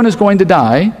everyone is going to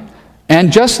die,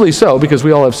 and justly so because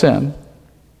we all have sin,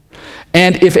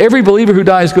 and if every believer who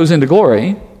dies goes into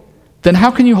glory, then how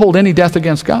can you hold any death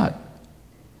against God?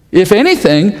 If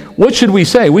anything, what should we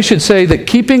say? We should say that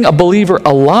keeping a believer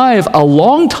alive a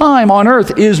long time on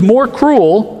earth is more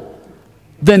cruel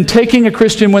than taking a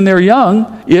Christian when they're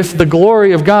young if the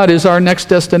glory of God is our next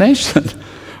destination.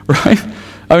 Right?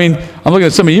 I mean, I'm looking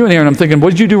at some of you in here and I'm thinking,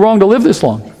 what did you do wrong to live this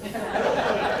long?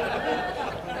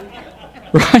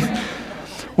 Right?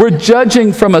 We're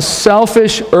judging from a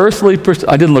selfish, earthly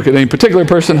I didn't look at any particular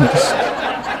person.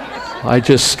 I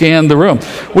just scanned the room.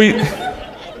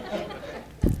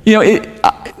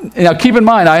 Now keep in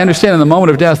mind, I understand in the moment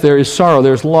of death there is sorrow,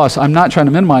 there's loss. I'm not trying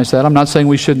to minimize that. I'm not saying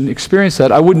we shouldn't experience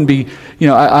that. I wouldn't be,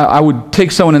 I would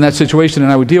take someone in that situation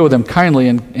and I would deal with them kindly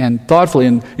and thoughtfully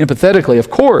and empathetically, of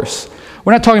course.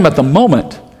 We're not talking about the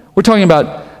moment. We're talking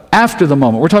about after the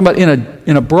moment. We're talking about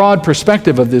in a broad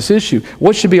perspective of this issue.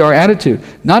 What should be our attitude?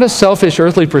 Not a selfish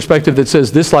earthly perspective that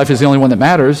says this life is the only one that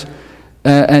matters,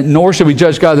 and nor should we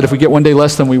judge God that if we get one day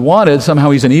less than we wanted,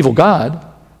 somehow He's an evil God.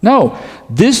 No,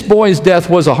 this boy's death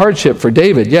was a hardship for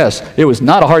David. Yes, it was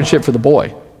not a hardship for the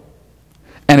boy.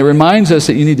 And it reminds us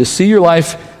that you need to see your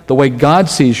life the way God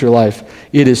sees your life.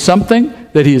 It is something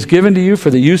that He has given to you for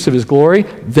the use of His glory.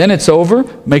 Then it's over.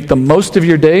 Make the most of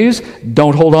your days.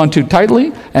 Don't hold on too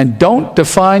tightly. And don't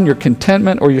define your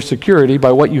contentment or your security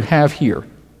by what you have here.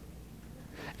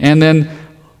 And then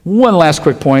one last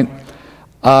quick point.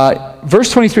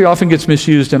 Verse 23 often gets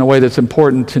misused in a way that's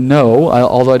important to know,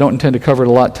 although I don't intend to cover it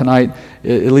a lot tonight,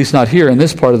 at least not here in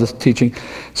this part of the teaching.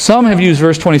 Some have used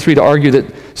verse 23 to argue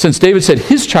that since David said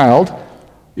his child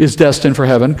is destined for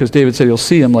heaven, because David said he'll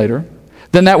see him later,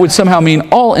 then that would somehow mean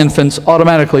all infants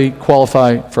automatically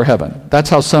qualify for heaven. That's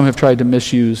how some have tried to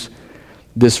misuse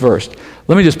this verse.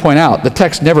 Let me just point out, the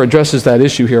text never addresses that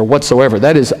issue here whatsoever.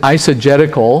 That is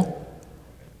eisegetical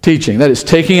teaching. That is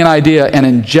taking an idea and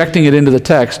injecting it into the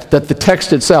text that the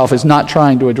text itself is not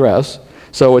trying to address.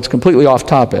 So it's completely off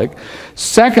topic.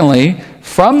 Secondly,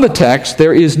 from the text,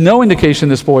 there is no indication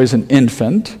this boy is an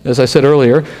infant. As I said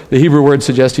earlier, the Hebrew word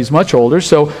suggests he's much older,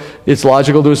 so it's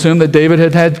logical to assume that David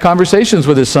had had conversations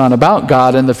with his son about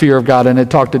God and the fear of God and had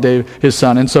talked to his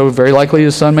son, and so very likely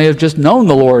his son may have just known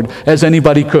the Lord as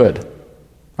anybody could.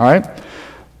 All right?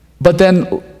 But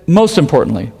then, most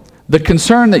importantly, the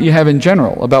concern that you have in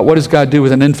general about what does God do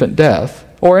with an infant death,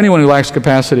 or anyone who lacks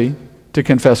capacity to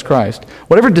confess Christ,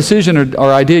 whatever decision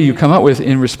or idea you come up with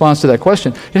in response to that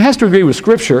question, it has to agree with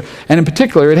Scripture, and in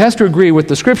particular, it has to agree with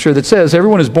the Scripture that says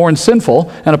everyone is born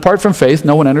sinful, and apart from faith,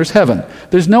 no one enters heaven.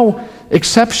 There's no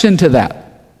exception to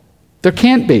that. There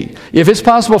can't be. If it's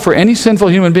possible for any sinful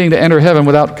human being to enter heaven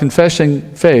without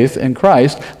confessing faith in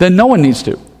Christ, then no one needs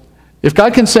to. If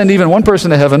God can send even one person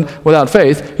to heaven without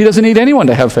faith, He doesn't need anyone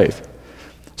to have faith.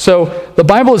 So the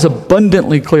Bible is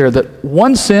abundantly clear that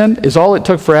one sin is all it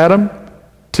took for Adam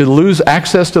to lose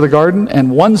access to the garden, and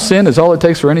one sin is all it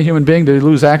takes for any human being to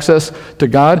lose access to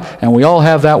God, and we all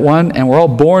have that one, and we're all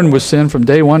born with sin from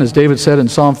day one, as David said in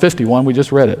Psalm 51, we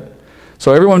just read it.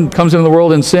 So everyone comes into the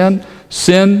world in sin.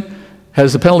 Sin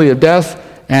has the penalty of death,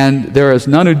 and there is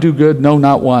none who do good, no,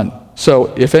 not one.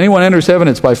 So if anyone enters heaven,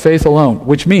 it's by faith alone,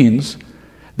 which means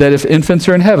that if infants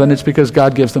are in heaven, it's because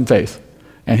God gives them faith.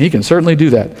 And He can certainly do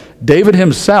that. David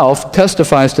himself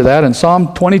testifies to that in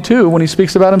Psalm 22 when he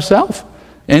speaks about himself.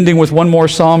 Ending with one more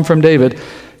psalm from David,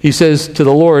 he says to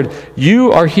the Lord,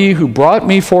 "You are He who brought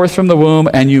me forth from the womb,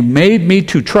 and You made me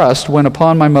to trust when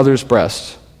upon my mother's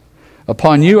breast.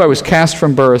 Upon You I was cast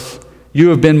from birth. You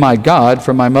have been my God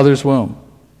from my mother's womb."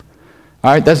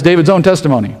 All right, that's David's own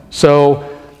testimony. So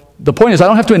the point is, I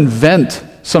don't have to invent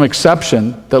some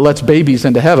exception that lets babies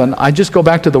into heaven. I just go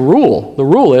back to the rule. The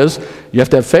rule is you have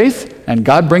to have faith, and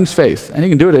God brings faith. And He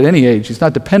can do it at any age. He's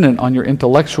not dependent on your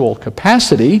intellectual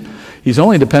capacity. He's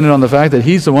only dependent on the fact that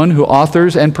He's the one who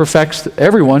authors and perfects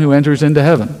everyone who enters into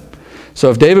heaven. So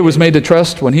if David was made to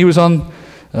trust when he was on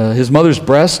his mother's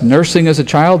breast, nursing as a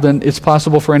child, then it's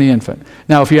possible for any infant.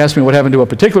 Now, if you ask me what happened to a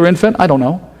particular infant, I don't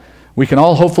know. We can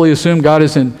all hopefully assume God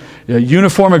is in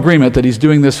uniform agreement that He's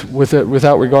doing this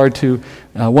without regard to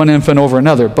one infant over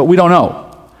another. But we don't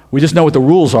know. We just know what the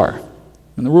rules are.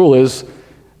 And the rule is,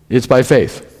 it's by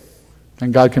faith.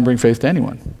 And God can bring faith to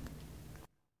anyone.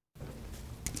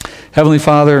 Heavenly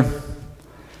Father,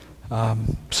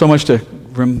 so much to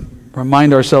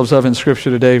remind ourselves of in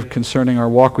Scripture today concerning our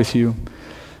walk with You.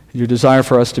 your desire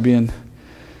for us to be in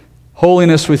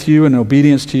holiness with you and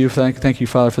obedience to you. Thank you,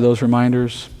 Father, for those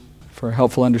reminders, for a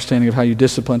helpful understanding of how you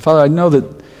discipline. Father, I know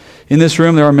that in this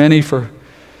room there are many for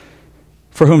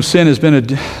whom sin has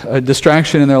been a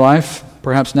distraction in their life,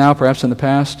 perhaps now, perhaps in the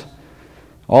past.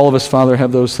 All of us, Father,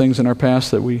 have those things in our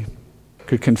past that we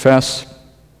could confess.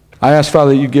 I ask,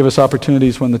 Father, that you give us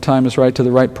opportunities when the time is right to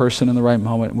the right person in the right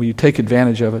moment. Will you take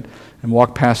advantage of it and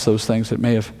walk past those things that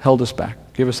may have held us back?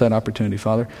 Give us that opportunity,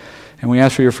 Father. And we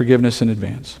ask for your forgiveness in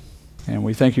advance. And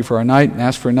we thank you for our night and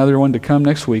ask for another one to come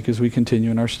next week as we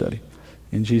continue in our study.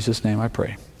 In Jesus' name I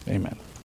pray. Amen.